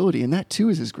actual ability. And that too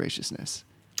is his graciousness.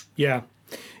 Yeah.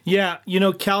 Yeah.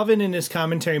 Calvin in his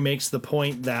commentary makes the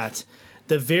point that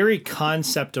the very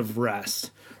concept of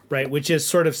rest, right, which is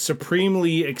sort of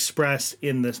supremely expressed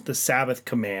in the Sabbath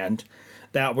command,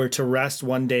 that we're to rest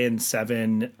one day in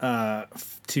seven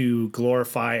to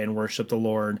glorify and worship the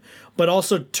Lord, but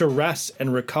also to rest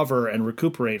and recover and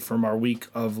recuperate from our week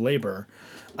of labor.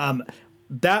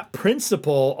 That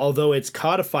principle, although it's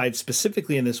codified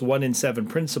specifically in this 1 in 7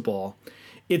 principle,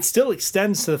 it still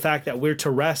extends to the fact that we're to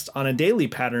rest on a daily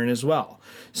pattern as well.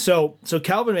 So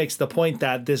Calvin makes the point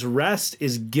that this rest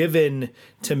is given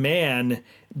to man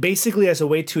basically as a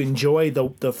way to enjoy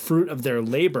the fruit of their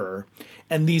labor.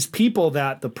 And these people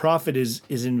that the prophet is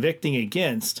invicting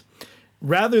against,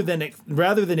 rather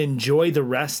than enjoy the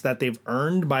rest that they've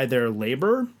earned by their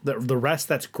labor, the rest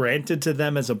that's granted to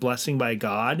them as a blessing by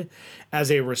God,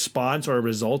 as a response or a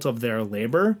result of their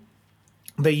labor,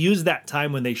 they use that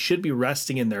time when they should be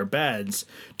resting in their beds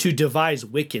to devise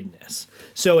wickedness.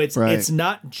 So it's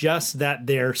not just that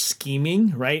they're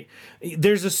scheming, right?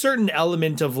 There's a certain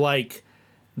element of like,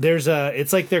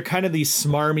 it's like they're kind of these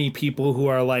smarmy people who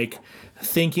are like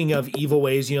thinking of evil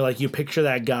ways, like you picture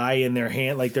that guy in their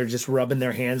hand, like they're just rubbing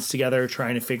their hands together,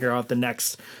 trying to figure out the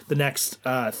next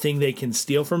thing they can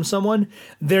steal from someone.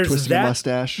 There's Twisting that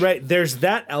mustache. Right. There's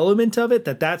that element of it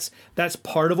that's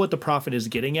part of what the prophet is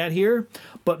getting at here.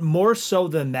 But more so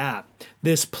than that,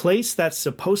 this place that's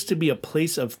supposed to be a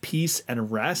place of peace and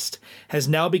rest has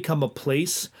now become a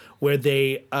place where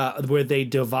they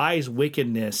devise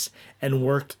wickedness and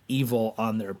work evil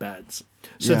on their beds.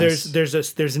 So Yes.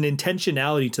 there's an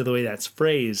intentionality to the way that's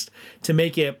phrased to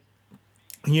make it,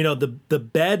 the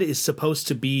bed is supposed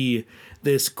to be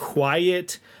this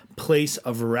quiet place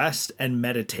of rest and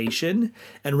meditation.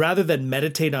 And rather than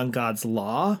meditate on God's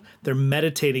law, they're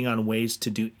meditating on ways to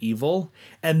do evil.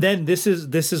 And then this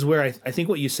is where I think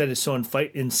what you said is so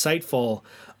insightful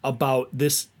about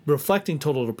this reflecting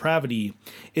total depravity,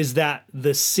 is that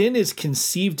the sin is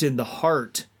conceived in the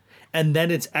heart and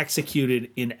then it's executed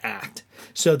in act.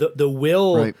 So the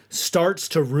will starts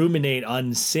to ruminate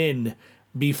on sin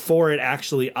before it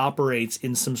actually operates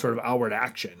in some sort of outward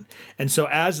action. And so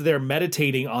as they're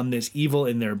meditating on this evil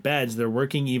in their beds, they're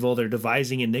working evil, they're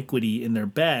devising iniquity in their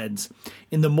beds.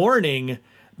 In the morning,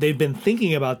 they've been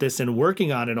thinking about this and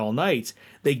working on it all night.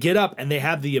 They get up and they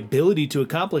have the ability to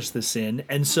accomplish the sin,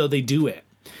 and so they do it.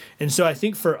 And so I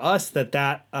think for us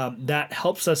that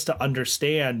helps us to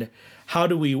understand how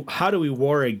do we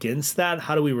war against that?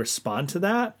 How do we respond to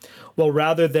that? Well,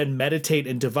 rather than meditate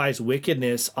and devise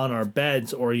wickedness on our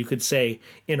beds, or you could say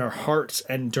in our hearts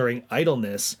and during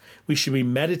idleness, we should be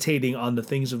meditating on the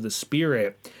things of the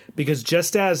Spirit, because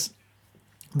just as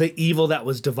the evil that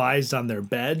was devised on their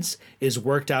beds is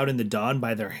worked out in the dawn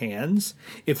by their hands,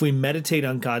 if we meditate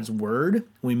on God's word,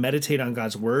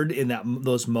 in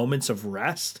those moments of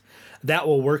rest, that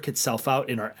will work itself out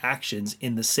in our actions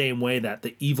in the same way that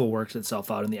the evil works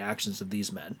itself out in the actions of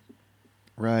these men.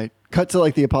 Right. Cut to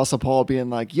like the Apostle Paul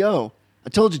being like, yo, I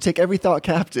told you, take every thought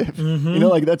captive. You know,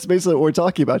 like that's basically what we're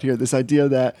talking about here. This idea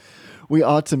that we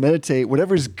ought to meditate,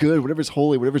 whatever's good, whatever's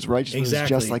holy, whatever's righteous, whatever's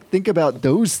just, like think about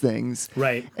those things.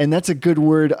 Right. And that's a good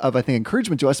word of, I think,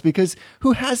 encouragement to us, because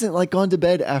who hasn't like gone to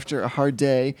bed after a hard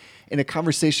day in a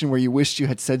conversation where you wished you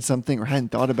had said something or hadn't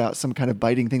thought about some kind of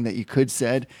biting thing that you could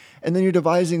said, and then you're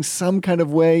devising some kind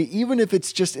of way, even if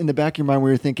it's just in the back of your mind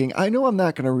where you're thinking, I know I'm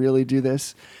not going to really do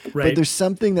this, but there's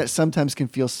something that sometimes can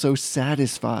feel so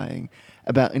satisfying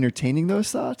about entertaining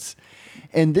those thoughts.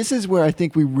 And this is where I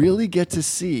think we really get to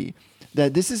see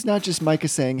that this is not just Micah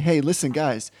saying, hey, listen,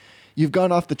 guys, you've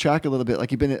gone off the track a little bit, like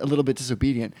you've been a little bit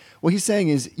disobedient. What he's saying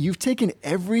is you've taken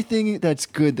everything that's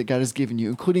good that God has given you,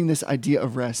 including this idea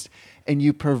of rest, and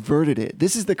you perverted it.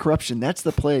 This is the corruption. That's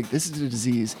the plague. This is the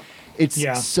disease. It's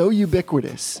so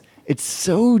ubiquitous. It's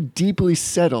so deeply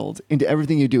settled into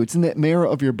everything you do. It's in the marrow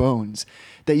of your bones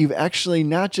that you've actually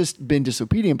not just been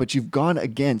disobedient, but you've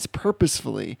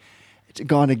purposefully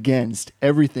gone against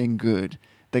everything good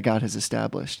that God has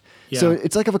established. So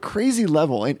it's like of a crazy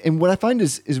level. And what I find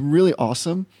is really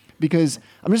awesome, because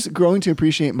I'm just growing to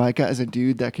appreciate Micah as a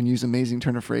dude that can use amazing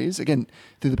turn of phrase, again,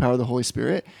 through the power of the Holy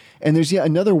Spirit. And there's yet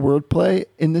another wordplay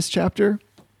in this chapter,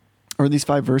 or these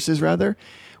 5 verses rather,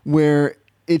 where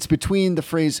it's between the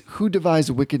phrase, who devised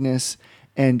wickedness,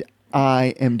 and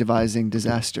I am devising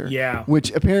disaster.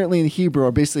 Which apparently in Hebrew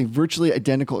are basically virtually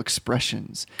identical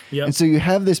expressions. And so you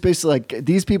have this basically like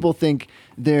these people think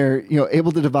they're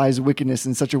able to devise wickedness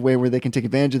in such a way where they can take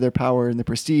advantage of their power and their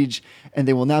prestige, and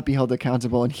they will not be held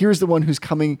accountable. And here's the one who's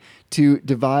coming to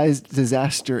devise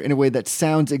disaster in a way that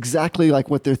sounds exactly like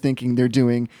what they're thinking they're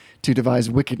doing to devise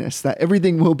wickedness, that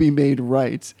everything will be made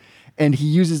right. And he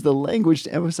uses the language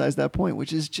to emphasize that point,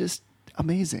 which is just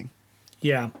amazing.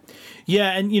 Yeah.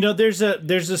 And there's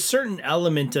a certain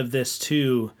element of this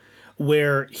too,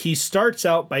 where he starts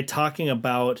out by talking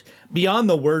about, beyond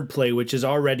the wordplay, which is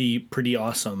already pretty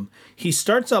awesome. He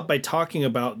starts out by talking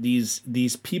about these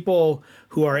people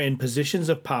who are in positions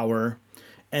of power,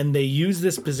 and they use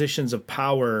these positions of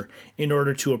power in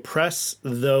order to oppress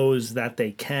those that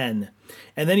they can.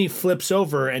 And then he flips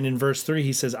over, and in verse 3,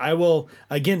 he says, I will,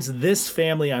 against this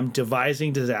family, I'm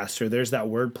devising disaster. There's that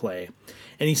wordplay.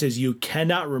 And he says, you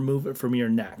cannot remove it from your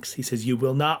necks. He says, you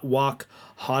will not walk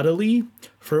haughtily,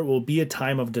 for it will be a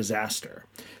time of disaster.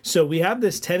 So we have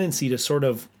this tendency to sort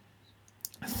of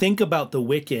think about the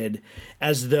wicked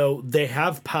as though they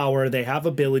have power, they have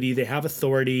ability, they have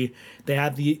authority, they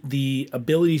have the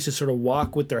ability to sort of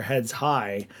walk with their heads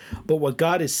high. But what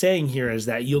God is saying here is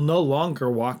that you'll no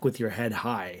longer walk with your head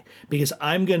high, because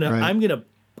I'm gonna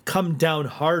come down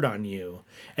hard on you,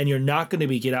 and you're not going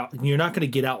to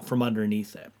get out from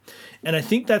underneath it. And I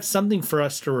think that's something for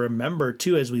us to remember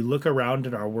too as we look around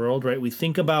at our world, right? We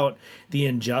think about the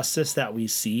injustice that we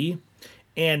see,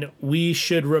 and we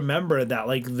should remember that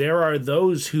like there are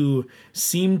those who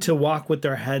seem to walk with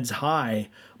their heads high,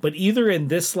 but either in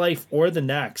this life or the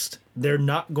next, they're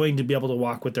not going to be able to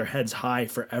walk with their heads high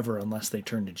forever unless they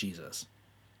turn to Jesus.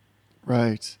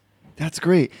 Right. That's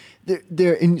great.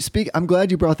 I'm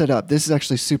glad you brought that up. This is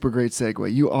actually a super great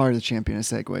segue. You are the champion of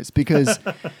segues, because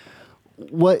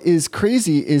what is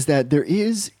crazy is that there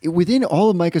is, within all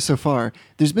of Micah so far,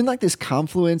 there's been like this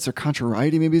confluence or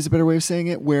contrariety, maybe is a better way of saying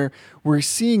it, where we're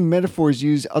seeing metaphors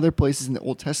used other places in the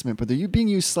Old Testament, but they're being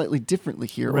used slightly differently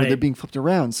here, or they're being flipped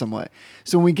around somewhat.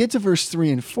 So when we get to verse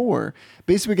 3 and 4,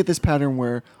 basically we get this pattern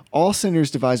where all sinners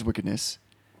devise wickedness,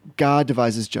 God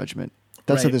devises judgment.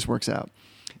 That's how this works out.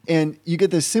 And you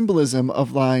get the symbolism of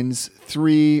verses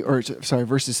 3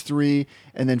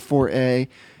 and then 4a.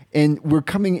 And we're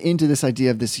coming into this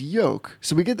idea of this yoke.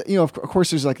 So we get, of course,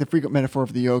 there's like the frequent metaphor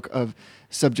of the yoke of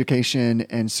subjugation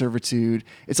and servitude.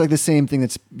 It's like the same thing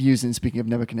that's used in speaking of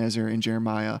Nebuchadnezzar in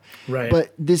Jeremiah. Right.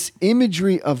 But this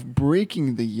imagery of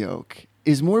breaking the yoke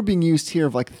is more being used here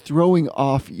of like throwing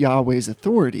off Yahweh's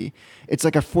authority. It's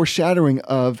like a foreshadowing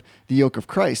of the yoke of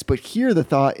Christ. But here the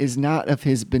thought is not of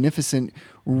his beneficent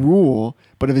rule,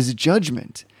 but of his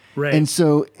judgment. Right. And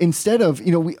so instead of,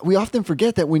 we often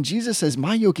forget that when Jesus says,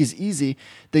 my yoke is easy,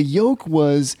 the yoke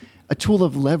was a tool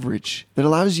of leverage that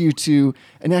allows you to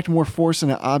enact more force on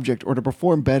an object or to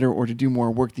perform better or to do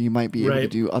more work that you might be able to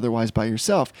do otherwise by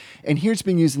yourself. And here it's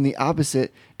being used in the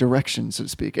opposite direction, so to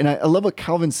speak. And I love what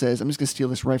Calvin says. I'm just going to steal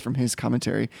this right from his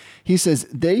commentary. He says,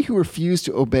 they who refuse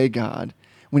to obey God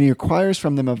when he requires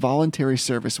from them a voluntary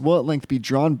service will at length be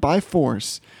drawn by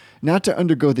force, not to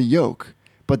undergo the yoke,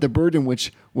 but the burden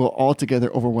which will altogether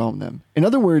overwhelm them. In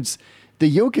other words, the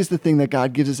yoke is the thing that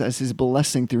God gives us as his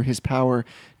blessing through his power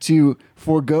to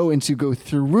forego and to go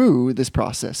through this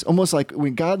process. Almost like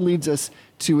when God leads us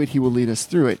to it, he will lead us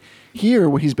through it. Here,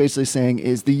 what he's basically saying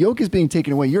is the yoke is being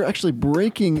taken away. You're actually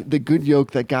breaking the good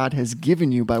yoke that God has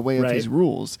given you by way of his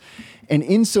rules. And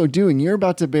in so doing, you're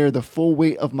about to bear the full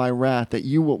weight of my wrath that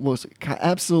you will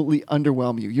absolutely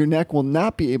underwhelm you. Your neck will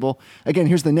not be able, again,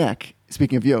 here's the neck.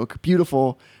 Speaking of yoke,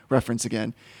 beautiful reference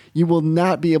again. You will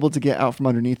not be able to get out from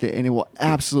underneath it, and it will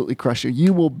absolutely crush you.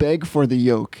 You will beg for the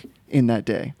yoke in that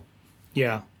day.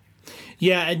 Yeah.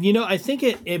 Yeah, and I think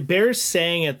it bears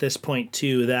saying at this point,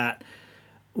 too, that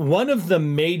one of the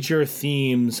major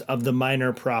themes of the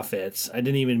minor prophets, I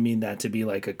didn't even mean that to be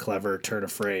like a clever turn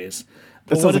of phrase.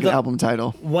 That sounds like an album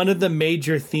title. One of the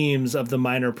major themes of the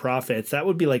minor prophets, that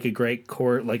would be like a great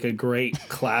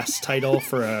class title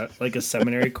for a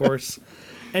seminary course.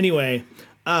 Anyway,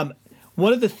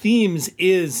 one of the themes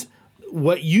is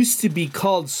what used to be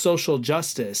called social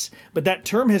justice, but that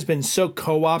term has been so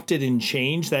co-opted and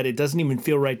changed that it doesn't even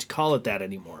feel right to call it that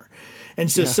anymore. And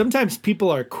so sometimes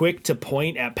people are quick to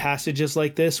point at passages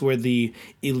like this where the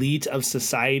elite of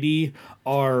society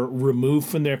are removed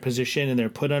from their position and they're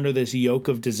put under this yoke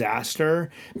of disaster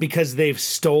because they've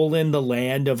stolen the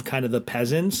land of kind of the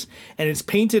peasants. And it's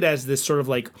painted as this sort of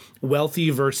like wealthy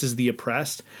versus the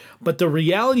oppressed. But the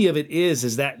reality of it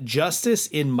is that justice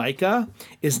in Micah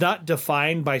is not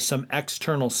defined by some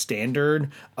external standard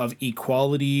of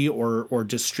equality or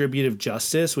distributive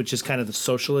justice, which is kind of the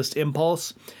socialist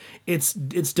impulse. It's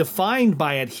defined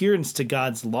by adherence to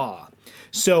God's law.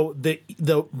 So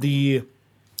the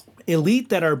elite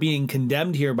that are being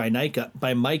condemned here by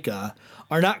Micah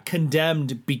are not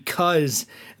condemned because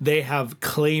they have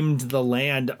claimed the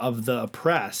land of the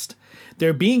oppressed.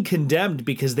 They're being condemned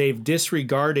because they've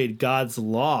disregarded God's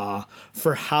law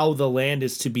for how the land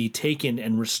is to be taken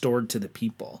and restored to the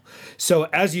people. So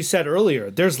as you said earlier,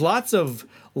 there's lots of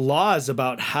laws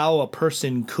about how a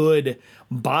person could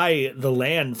buy the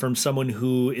land from someone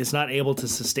who is not able to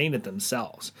sustain it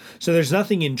themselves. So there's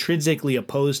nothing intrinsically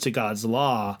opposed to God's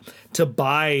law to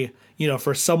buy,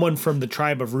 for someone from the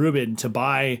tribe of Reuben to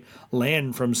buy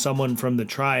land from someone from the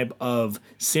tribe of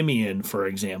Simeon, for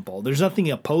example. There's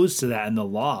nothing opposed to that in the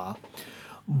law.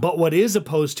 But what is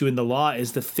opposed to in the law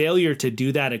is the failure to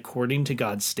do that according to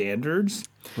God's standards.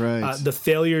 Right. The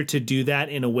failure to do that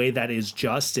in a way that is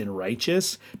just and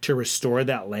righteous, to restore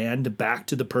that land back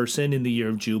to the person in the year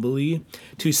of Jubilee,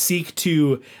 to seek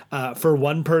to, for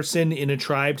one person in a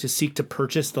tribe, to seek to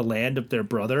purchase the land of their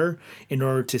brother in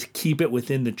order to keep it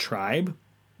within the tribe.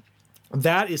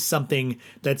 That is something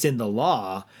that's in the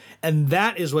law, and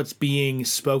that is what's being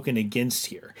spoken against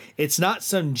here. It's not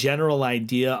some general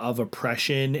idea of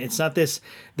oppression. It's not this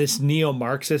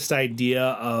neo-Marxist idea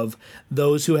of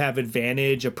those who have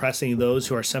advantage oppressing those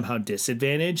who are somehow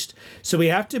disadvantaged. So we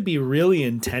have to be really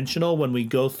intentional when we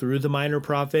go through the minor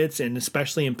prophets, and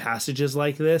especially in passages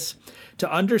like this, to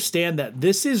understand that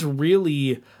this is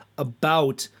really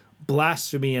about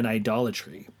blasphemy and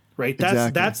idolatry. Right?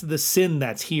 That's the sin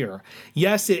that's here.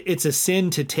 Yes, it's a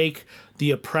sin to take the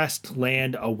oppressed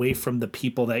land away from the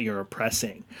people that you're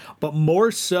oppressing. But more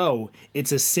so,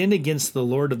 it's a sin against the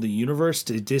Lord of the universe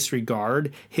to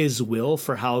disregard his will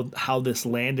for how this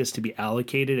land is to be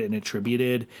allocated and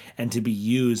attributed and to be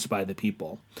used by the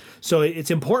people. So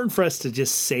it's important for us to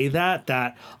just say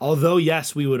that although,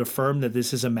 yes, we would affirm that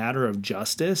this is a matter of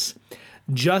justice,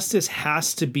 justice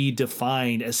has to be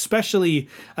defined, especially,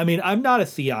 I mean, I'm not a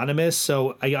theonomist,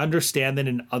 so I understand that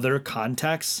in other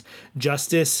contexts,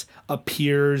 justice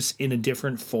appears in a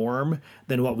different form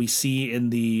than what we see in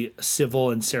the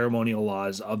civil and ceremonial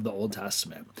laws of the Old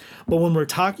Testament. But when we're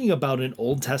talking about an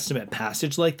Old Testament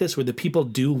passage like this, where the people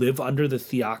do live under the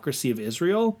theocracy of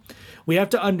Israel, we have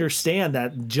to understand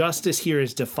that justice here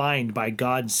is defined by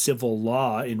God's civil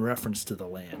law in reference to the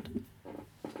land.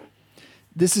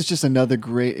 This is just another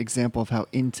great example of how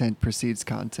intent precedes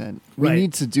content. We Right.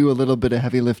 need to do a little bit of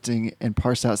heavy lifting and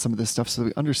parse out some of this stuff so that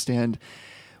we understand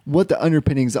what the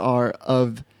underpinnings are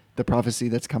of the prophecy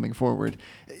that's coming forward.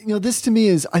 You know, this to me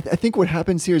is, I think what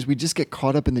happens here is we just get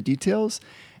caught up in the details.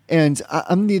 And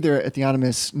I'm neither a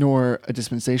theonomist nor a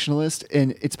dispensationalist.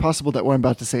 And it's possible that what I'm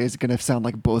about to say is going to sound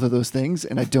like both of those things,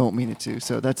 and I don't mean it to.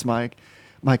 So that's my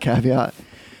caveat.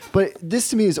 But this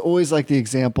to me is always like the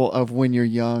example of when you're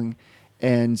young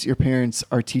and your parents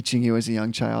are teaching you as a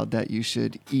young child that you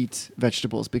should eat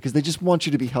vegetables because they just want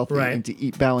you to be healthy Right. and to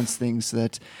eat balanced things so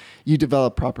that you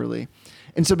develop properly.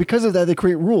 And so because of that, they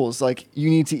create rules like you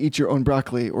need to eat your own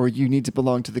broccoli, or you need to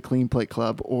belong to the Clean Plate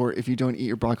Club, or if you don't eat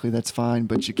your broccoli, that's fine,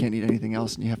 but you can't eat anything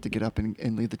else and you have to get up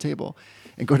and leave the table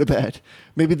and go to bed.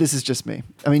 Maybe this is just me.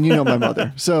 I mean, you know my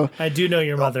mother. So I do know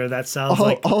your mother. That sounds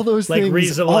all those like things,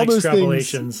 reasonable all those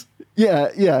extrapolations. Things,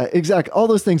 yeah, exactly. All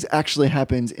those things actually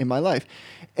happened in my life.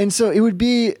 And so it would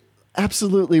be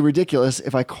absolutely ridiculous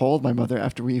if I called my mother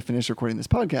after we finished recording this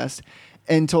podcast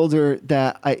and told her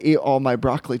that I ate all my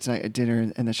broccoli tonight at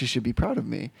dinner and that she should be proud of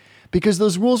me. Because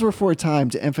those rules were for a time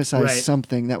to emphasize Right.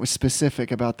 something that was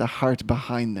specific about the heart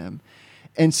behind them.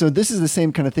 And so this is the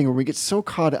same kind of thing where we get so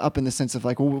caught up in the sense of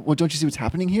like, well, don't you see what's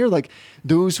happening here? Like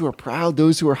those who are proud,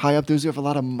 those who are high up, those who have a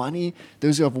lot of money,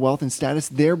 those who have wealth and status,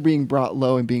 they're being brought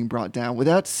low and being brought down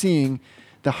without seeing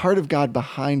the heart of God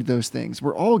behind those things.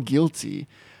 We're all guilty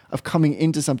of coming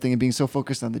into something and being so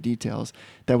focused on the details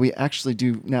that we actually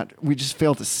we just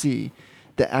fail to see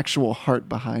the actual heart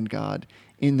behind God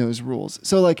in those rules.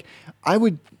 So like, I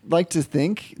would like to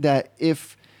think that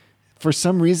if for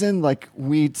some reason, like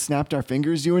we snapped our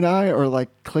fingers, you and I, or like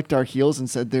clicked our heels and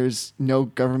said there's no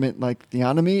government like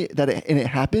theonomy, and it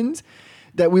happened,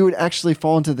 that we would actually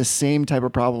fall into the same type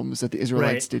of problems that the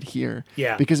Israelites did here,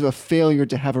 Yeah. because of a failure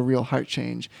to have a real heart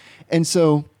change. And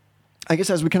so I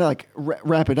guess as we kind of like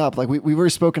wrap it up, like we've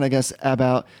already spoken, I guess,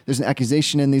 about there's an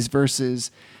accusation in these verses.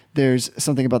 There's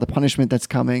something about the punishment that's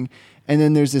coming. And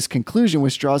then there's this conclusion,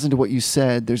 which draws into what you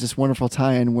said. There's this wonderful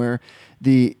tie-in where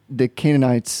the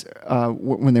Canaanites,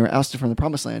 when they were ousted from the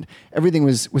promised land, everything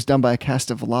was done by a cast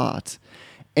of lot.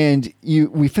 And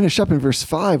we finish up in verse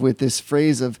 5 with this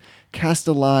phrase of cast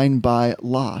a line by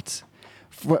lot.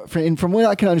 And from what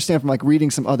I can understand from like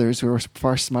reading some others who are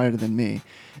far smarter than me,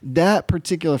 that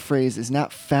particular phrase is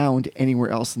not found anywhere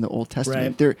else in the Old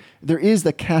Testament. Right. There is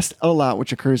the cast a lot,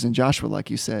 which occurs in Joshua, like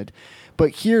you said. But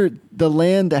here, the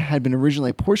land that had been originally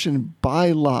apportioned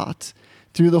by lot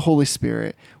through the Holy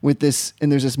Spirit with this,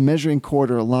 and there's this measuring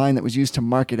cord or a line that was used to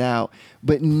mark it out.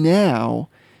 But now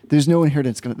there's no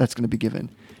inheritance that's going to be given.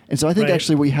 And so I think Right.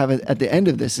 actually what we have at the end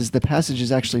of this is the passage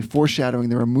is actually foreshadowing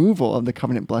the removal of the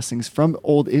covenant blessings from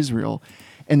old Israel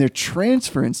and their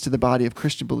transference to the body of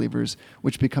Christian believers,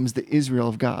 which becomes the Israel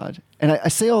of God. And I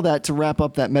say all that to wrap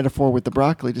up that metaphor with the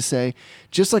broccoli to say,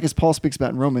 just like as Paul speaks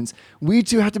about in Romans, we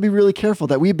too have to be really careful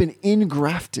that we've been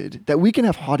ingrafted, that we can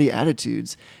have haughty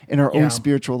attitudes in our Yeah. own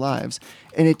spiritual lives.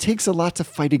 And it takes a lot to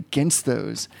fight against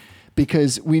those,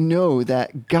 because we know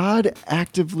that God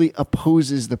actively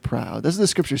opposes the proud. That's what the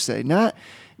scriptures say. Not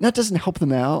doesn't help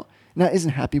them out, not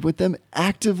isn't happy with them,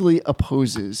 actively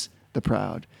opposes the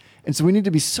proud. And so we need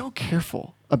to be so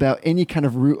careful about any kind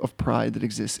of root of pride that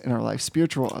exists in our life,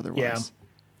 spiritual or otherwise.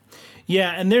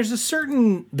 Yeah, and there's a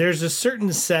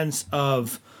certain sense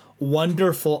of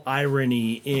wonderful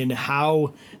irony in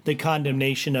how the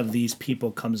condemnation of these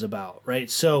people comes about, right?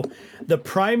 So the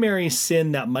primary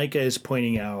sin that Micah is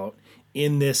pointing out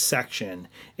in this section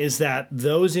is that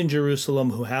those in Jerusalem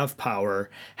who have power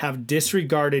have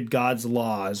disregarded God's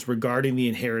laws regarding the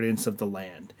inheritance of the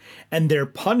land. And their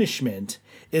punishment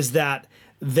is that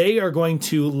they are going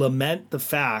to lament the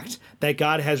fact that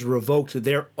God has revoked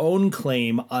their own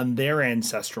claim on their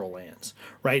ancestral lands,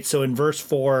 right? So in verse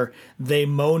 4, they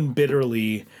moan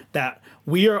bitterly that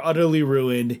we are utterly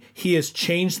ruined. He has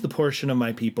changed the portion of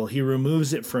my people. He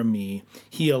removes it from me.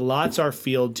 He allots our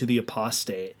field to the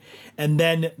apostate. And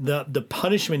then the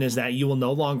punishment is that you will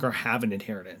no longer have an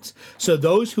inheritance. So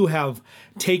those who have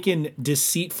taken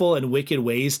deceitful and wicked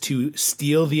ways to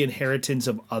steal the inheritance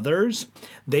of others,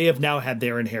 they have now had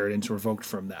their inheritance revoked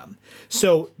from them.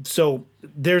 So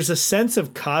there's a sense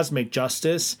of cosmic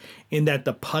justice in that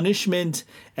the punishment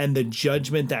and the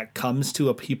judgment that comes to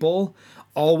a people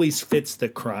always fits the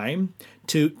crime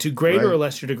to greater or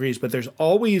lesser degrees, but there's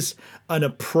always an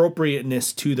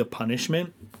appropriateness to the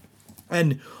punishment.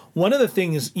 And one of the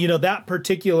things, that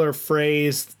particular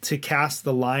phrase, to cast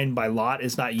the line by lot,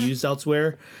 is not used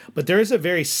elsewhere, but there is a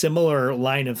very similar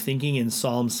line of thinking in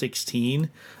Psalm 16.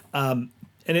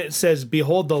 And it says,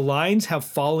 behold, the lines have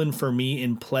fallen for me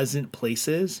in pleasant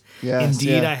places. Yes,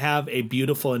 indeed, I have a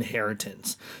beautiful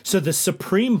inheritance. So the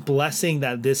supreme blessing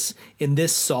that in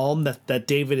this psalm that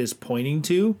David is pointing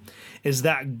to is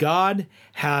that God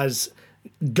has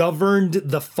governed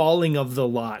the falling of the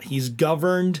lot. He's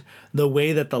governed the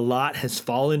way that the lot has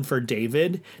fallen for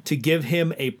David to give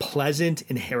him a pleasant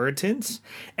inheritance,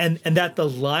 and that the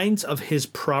lines of his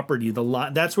property,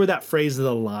 that's where that phrase,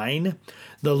 the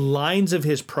lines of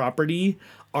his property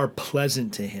are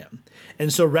pleasant to him.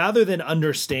 And so rather than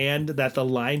understand that the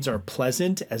lines are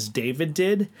pleasant as David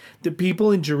did, the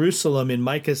people in Jerusalem in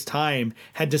Micah's time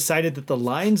had decided that the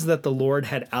lines that the Lord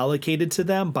had allocated to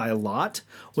them by lot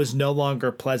was no longer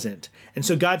pleasant. And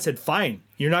so God said, fine,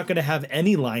 you're not going to have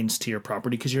any lines to your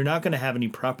property because you're not going to have any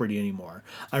property anymore.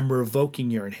 I'm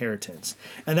revoking your inheritance.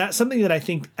 And that's something that I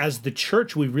think as the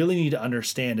church we really need to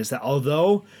understand, is that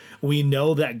although we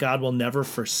know that God will never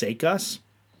forsake us,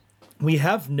 we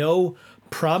have no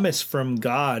promise from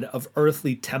God of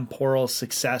earthly temporal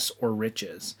success or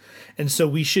riches. And so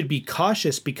we should be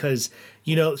cautious because,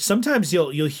 sometimes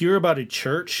you'll hear about a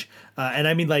church, and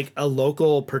I mean like a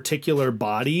local particular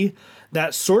body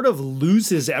that sort of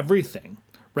loses everything,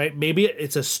 right? Maybe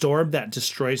it's a storm that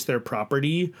destroys their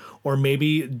property, or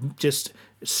maybe just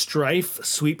strife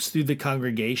sweeps through the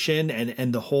congregation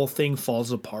and the whole thing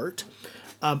falls apart.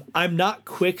 I'm not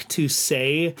quick to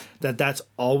say that that's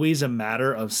always a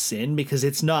matter of sin, because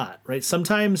it's not, right?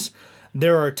 Sometimes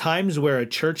there are times where a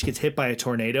church gets hit by a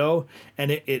tornado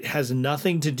and it has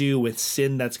nothing to do with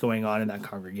sin that's going on in that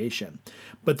congregation.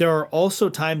 But there are also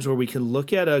times where we can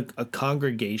look at a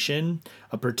congregation,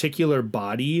 a particular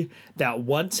body that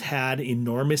once had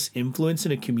enormous influence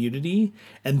in a community,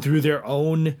 and through their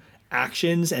own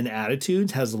actions and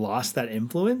attitudes has lost that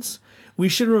influence. We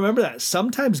should remember that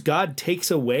sometimes God takes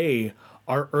away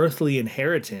our earthly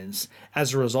inheritance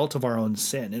as a result of our own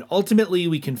sin. And ultimately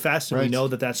we confess and we know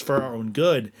that that's for our own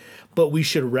good, but we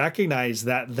should recognize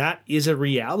that that is a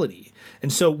reality.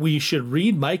 And so we should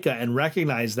read Micah and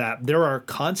recognize that there are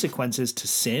consequences to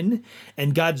sin,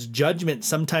 and God's judgment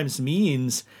sometimes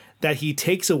means that he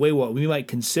takes away what we might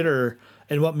consider,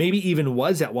 and what maybe even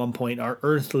was at one point, our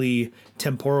earthly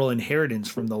temporal inheritance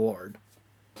from the Lord.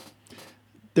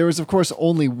 There was, of course,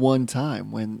 only one time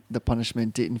when the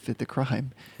punishment didn't fit the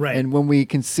crime. Right. And when we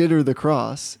consider the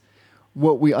cross,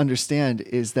 what we understand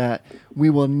is that we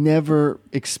will never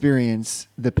experience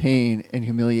the pain and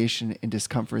humiliation and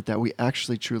discomfort that we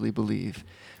actually truly believe,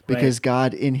 because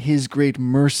God, in his great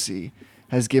mercy,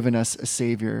 has given us a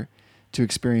Savior to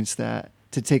experience that,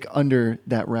 to take under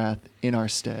that wrath in our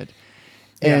stead.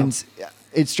 Yeah. And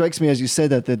it strikes me, as you said,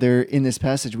 that there in this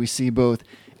passage we see both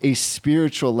a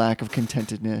spiritual lack of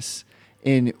contentedness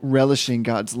in relishing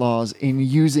God's laws, in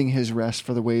using his rest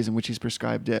for the ways in which he's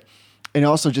prescribed it, and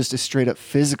also just a straight up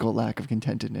physical lack of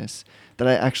contentedness, that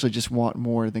I actually just want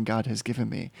more than God has given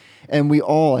me. And we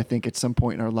all, I think, at some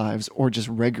point in our lives, or just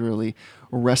regularly,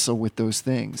 wrestle with those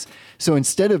things. So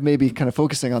instead of maybe kind of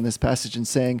focusing on this passage and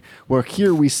saying, well,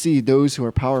 here we see those who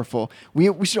are powerful, we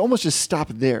should almost just stop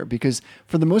there, because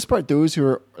for the most part, those who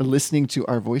are listening to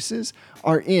our voices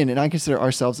are in, and I consider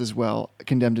ourselves as well,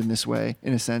 condemned in this way,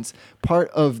 in a sense, part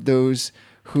of those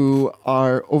who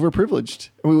are overprivileged.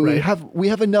 We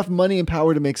have enough money and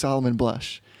power to make Solomon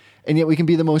blush, and yet we can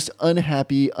be the most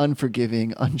unhappy,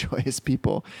 unforgiving, unjoyous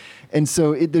people. And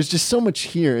so there's just so much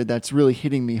here that's really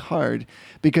hitting me hard,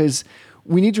 because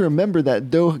we need to remember that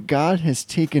though God has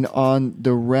taken on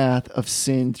the wrath of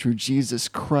sin through Jesus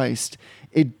Christ,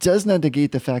 it does not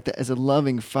negate the fact that as a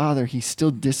loving father, he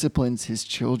still disciplines his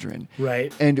children.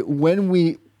 Right. And when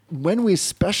we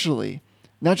especially,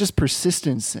 not just persist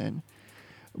in sin,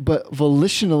 but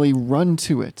volitionally run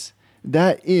to it,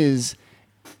 that is,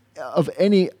 of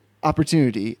any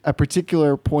opportunity, a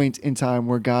particular point in time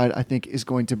where God, I think, is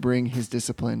going to bring his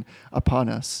discipline upon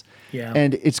us. Yeah.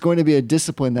 And it's going to be a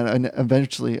discipline that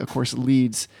eventually, of course,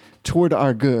 leads toward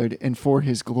our good and for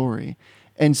his glory.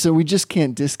 And so we just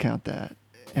can't discount that.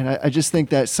 And I just think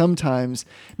that sometimes,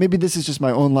 maybe this is just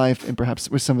my own life and perhaps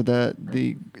with some of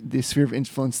the sphere of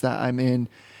influence that I'm in,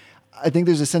 I think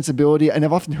there's a sensibility, and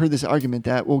I've often heard this argument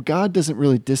that, well, God doesn't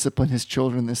really discipline his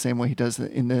children the same way he does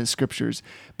in the scriptures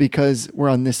because we're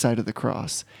on this side of the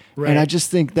cross. Right. And I just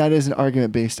think that is an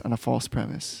argument based on a false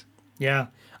premise. Yeah.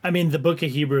 I mean, the book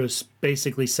of Hebrews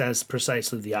basically says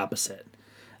precisely the opposite.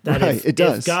 That right, it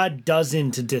does. If God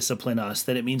doesn't discipline us,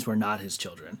 then it means we're not his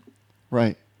children.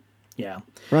 Right. Yeah.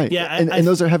 Right. Yeah. And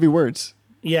those are heavy words.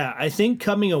 Yeah. I think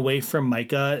coming away from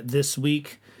Micah this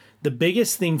week, the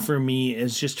biggest thing for me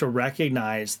is just to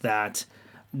recognize that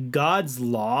God's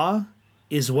law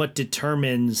is what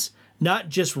determines not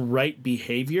just right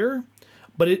behavior,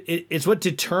 but it's what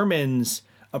determines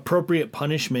appropriate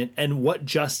punishment and what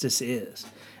justice is.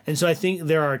 And so I think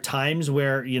there are times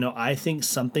where, I think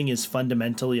something is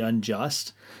fundamentally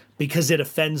unjust because it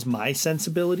offends my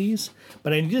sensibilities,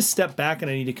 but I need to step back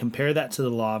and I need to compare that to the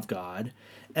law of God.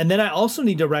 And then I also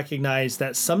need to recognize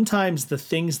that sometimes the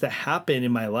things that happen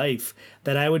in my life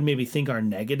that I would maybe think are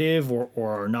negative or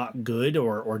are not good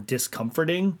or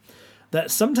discomforting, that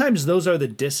sometimes those are the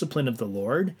discipline of the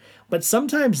Lord, but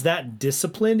sometimes that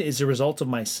discipline is a result of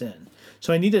my sin.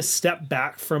 So I need to step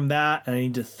back from that and I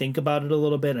need to think about it a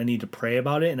little bit. I need to pray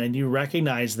about it and I need to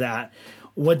recognize that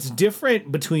what's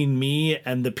different between me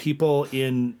and the people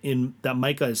in that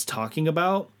Micah is talking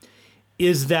about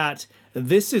is that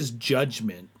this is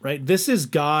judgment, right? This is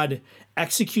God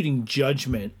executing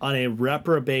judgment on a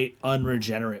reprobate,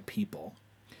 unregenerate people.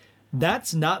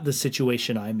 That's not the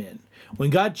situation I'm in. When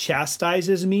God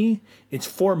chastises me, it's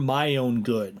for my own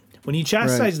good. When he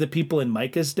chastised the people in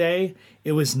Micah's day,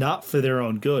 it was not for their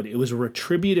own good. It was a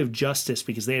retributive justice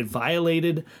because they had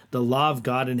violated the law of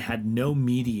God and had no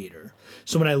mediator.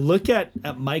 So when I look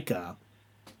at Micah,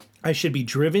 I should be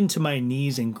driven to my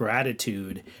knees in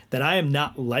gratitude that I am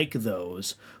not like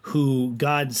those who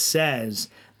God says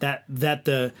that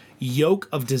the yoke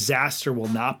of disaster will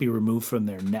not be removed from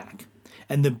their neck.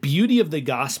 And the beauty of the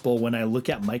gospel when I look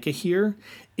at Micah here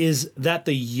is that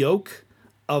the yoke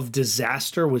of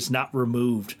disaster was not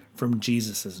removed from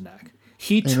Jesus's neck.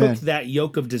 He took that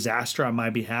yoke of disaster on my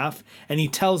behalf, and he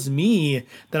tells me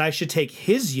that I should take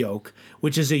his yoke,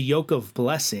 which is a yoke of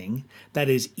blessing that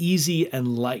is easy and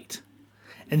light.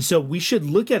 And so we should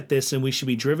look at this and we should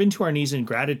be driven to our knees in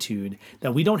gratitude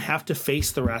that we don't have to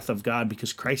face the wrath of God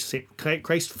because Christ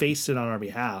faced it on our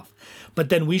behalf. But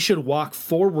then we should walk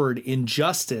forward in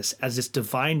justice as it's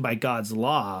defined by God's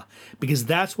law because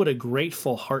that's what a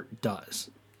grateful heart does.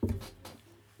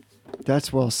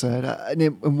 That's well said.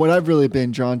 And what I've really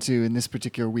been drawn to in this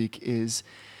particular week is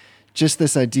just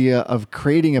this idea of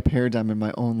creating a paradigm in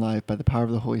my own life by the power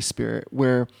of the Holy Spirit,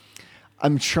 where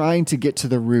I'm trying to get to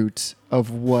the root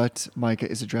of what Micah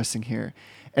is addressing here.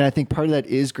 And I think part of that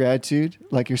is gratitude,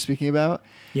 like you're speaking about.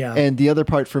 Yeah. And the other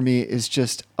part for me is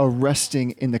just a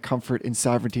resting in the comfort and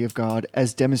sovereignty of God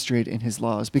as demonstrated in his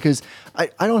laws. Because I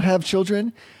don't have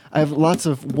children. I have lots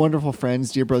of wonderful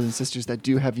friends, dear brothers and sisters that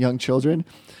do have young children.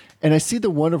 And I see the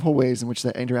wonderful ways in which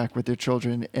they interact with their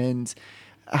children and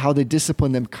how they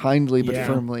discipline them kindly but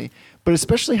firmly, but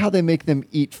especially how they make them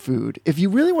eat food. If you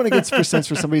really want to get a sense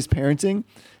for somebody's parenting,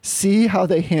 see how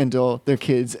they handle their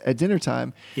kids at dinner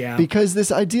time. Yeah. Because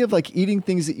this idea of like eating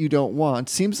things that you don't want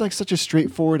seems like such a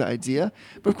straightforward idea.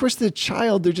 But of course, the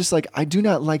child, they're just like, I do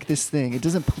not like this thing. It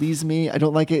doesn't please me. I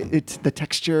don't like it. It's the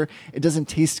texture. It doesn't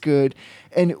taste good.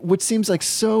 And what seems like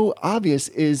so obvious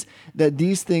is that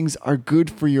these things are good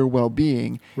for your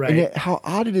well-being. Right. And yet how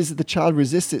odd it is that the child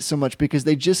resists it so much because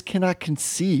they just cannot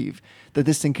conceive that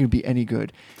this thing can be any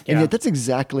good. And yet that's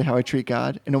exactly how I treat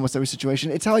God in almost every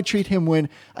situation. It's how I treat him when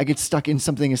I get stuck in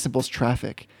something as simple as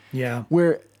traffic. Yeah.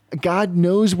 Where God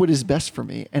knows what is best for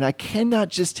me, and I cannot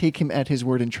just take him at his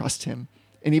word and trust him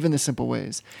in even the simple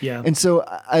ways. Yeah. And so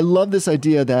I love this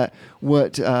idea that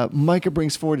what Micah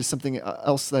brings forward is something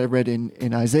else that I read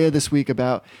in Isaiah this week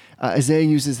about Isaiah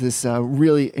uses this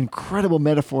really incredible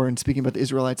metaphor in speaking about the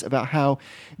Israelites about how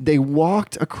they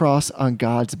walked across on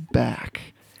God's back.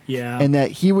 Yeah. And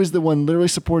that he was the one literally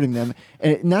supporting them.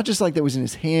 And not just like that was in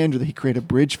his hand or that he created a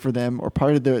bridge for them or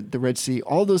part of the Red Sea,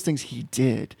 all those things he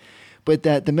did. But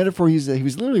that the metaphor he used that he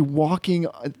was literally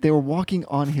they were walking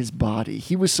on his body.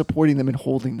 He was supporting them and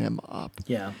holding them up.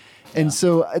 Yeah. And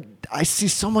so I see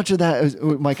so much of that as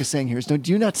what Mike is saying here is, do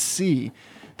you not see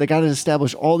that God has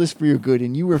established all this for your good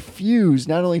and you refuse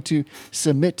not only to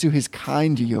submit to his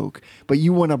kind yoke, but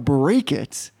you want to break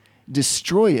it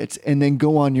destroy it, and then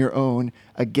go on your own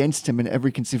against him in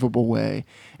every conceivable way?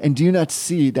 And do you not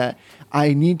see that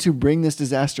I need to bring this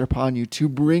disaster upon you to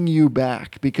bring you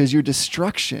back, because your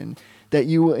destruction that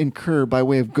you will incur by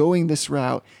way of going this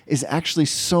route is actually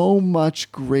so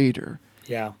much greater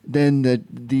than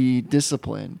the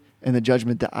discipline and the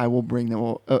judgment that I will bring that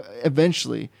will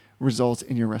eventually result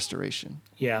in your restoration.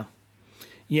 Yeah.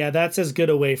 Yeah, that's as good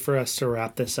a way for us to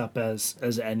wrap this up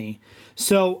as any.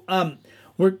 So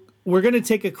we're going to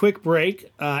take a quick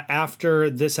break after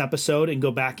this episode and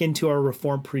go back into our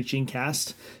Reformed Preaching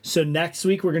cast. So next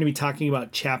week, we're going to be talking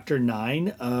about Chapter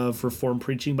 9 of Reformed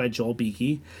Preaching by Joel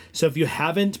Beeke. So if you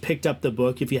haven't picked up the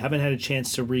book, if you haven't had a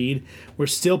chance to read, we're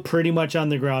still pretty much on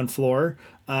the ground floor.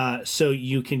 So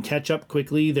you can catch up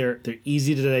quickly. They're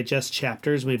easy to digest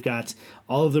chapters. We've got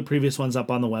all of the previous ones up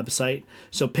on the website.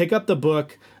 So pick up the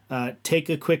book, take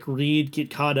a quick read, get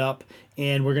caught up,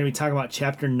 and we're going to be talking about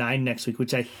Chapter 9 next week,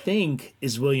 which I think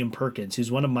is William Perkins,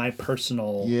 who's one of my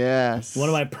personal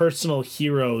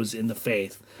heroes in the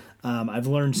faith. I've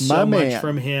learned so much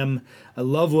from him. I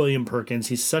love William Perkins.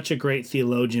 He's such a great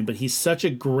theologian, but he's such a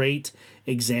great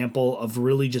example of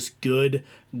really just good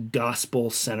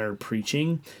gospel-centered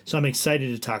preaching. So I'm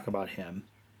excited to talk about him.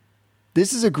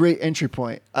 This is a great entry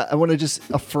point. I want to just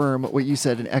affirm what you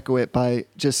said and echo it by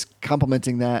just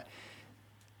complimenting that.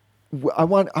 I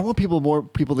want more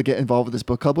people to get involved with this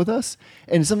book club with us.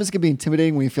 And sometimes it can be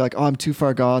intimidating when you feel like, oh, I'm too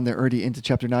far gone. They're already into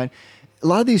chapter 9. A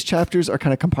lot of these chapters are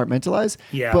kind of compartmentalized.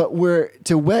 Yeah. But we're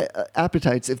to whet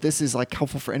appetites, if this is like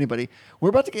helpful for anybody, we're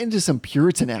about to get into some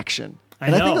Puritan action. I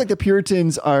think like the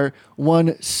Puritans are,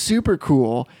 one, super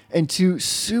cool, and two,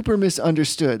 super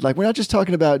misunderstood. Like, we're not just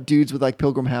talking about dudes with like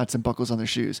pilgrim hats and buckles on their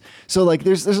shoes. So like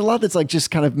there's a lot that's like just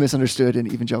kind of misunderstood in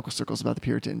evangelical circles about the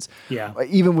Puritans. Yeah.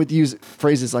 Even with use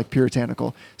phrases like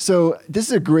puritanical. So this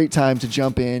is a great time to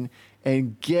jump in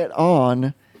and get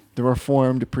on the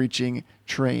Reformed preaching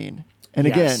train. And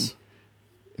again,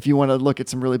 if you want to look at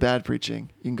some really bad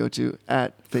preaching, you can go to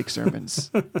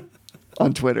 @FakeSermons.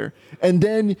 on Twitter. And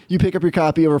then you pick up your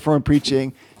copy of Reformed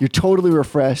Preaching. You're totally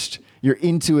refreshed. You're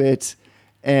into it.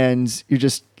 And you're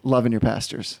just loving your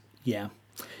pastors. Yeah.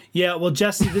 Yeah. Well,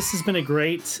 Jesse, this has been a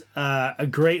great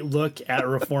look at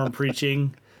Reformed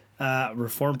Preaching.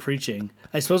 Reformed Preaching.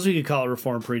 I suppose we could call it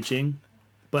Reformed Preaching.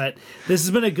 But this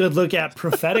has been a good look at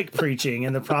prophetic preaching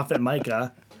and the prophet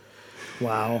Micah.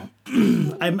 Wow.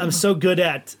 I'm so good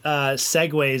at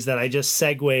segues that I just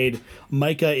segued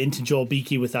Micah into Joel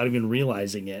Beeke without even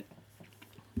realizing it.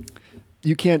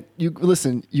 You can't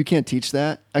teach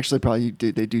that. Actually, probably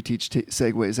they do teach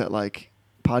segues at like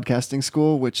podcasting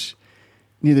school, which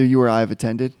neither you or I have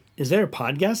attended. Is there a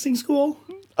podcasting school?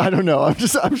 I don't know.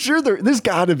 I'm sure there's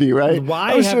gotta be, right?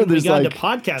 Why haven't we gone to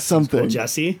podcasting school,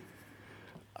 Jesse?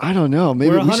 I don't know.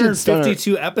 Maybe we're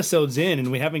 152 episodes in,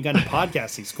 and we haven't gone to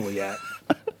podcasting school yet.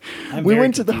 We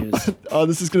went confused. to the. Oh,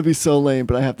 this is going to be so lame,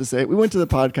 but I have to say it. We went to the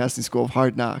podcasting school of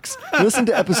Hard Knocks. Listen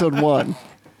to episode 1.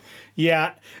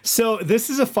 Yeah. So this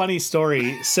is a funny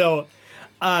story. So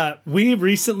we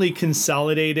recently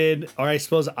consolidated, or I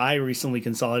suppose I recently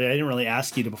consolidated. I didn't really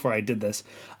ask you before I did this.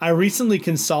 I recently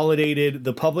consolidated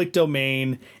the public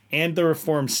domain and the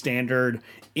Reformed Standard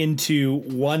into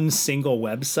one single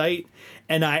website.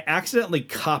 And I accidentally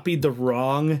copied the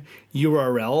wrong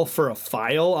URL for a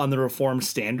file on the Reformed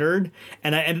Standard.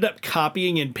 And I ended up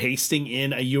copying and pasting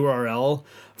in a URL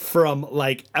from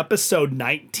like episode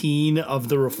 19 of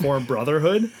the Reformed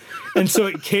Brotherhood. And so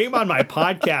it came on my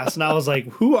podcast and I was like,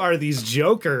 who are these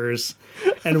jokers?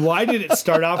 And why did it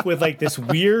start off with like this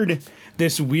weird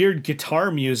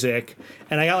guitar music?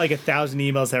 And I got like 1,000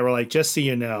 emails that were like, just so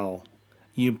you know,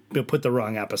 you put the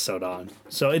wrong episode on.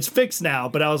 So it's fixed now,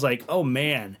 but I was like, oh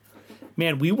man,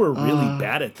 we were really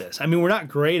bad at this. I mean, we're not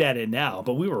great at it now,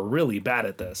 but we were really bad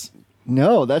at this.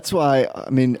 No, that's why, I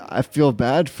mean, I feel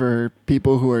bad for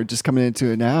people who are just coming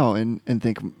into it now and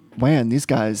think, man, these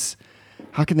guys,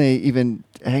 how can they even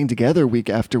hang together week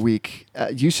after week?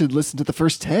 You should listen to the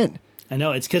first 10. I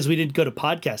know, it's because we didn't go to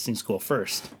podcasting school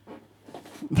first.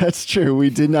 That's true. We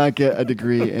did not get a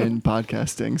degree in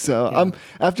podcasting. So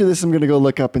after this, I'm going to go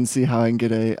look up and see how I can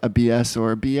get a BS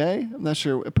or a BA. I'm not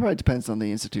sure. It probably depends on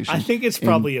the institution. I think it's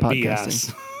probably a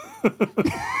BS.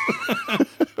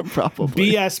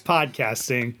 Probably. BS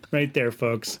podcasting right there,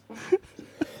 folks.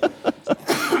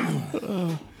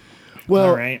 Well,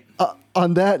 all right.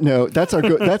 On that note, that's our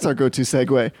go-to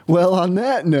segue. Well, on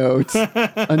that note,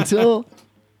 until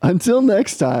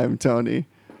next time, Tony.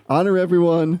 Honor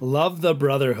everyone. Love the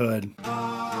brotherhood. What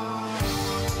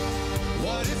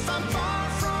if I'm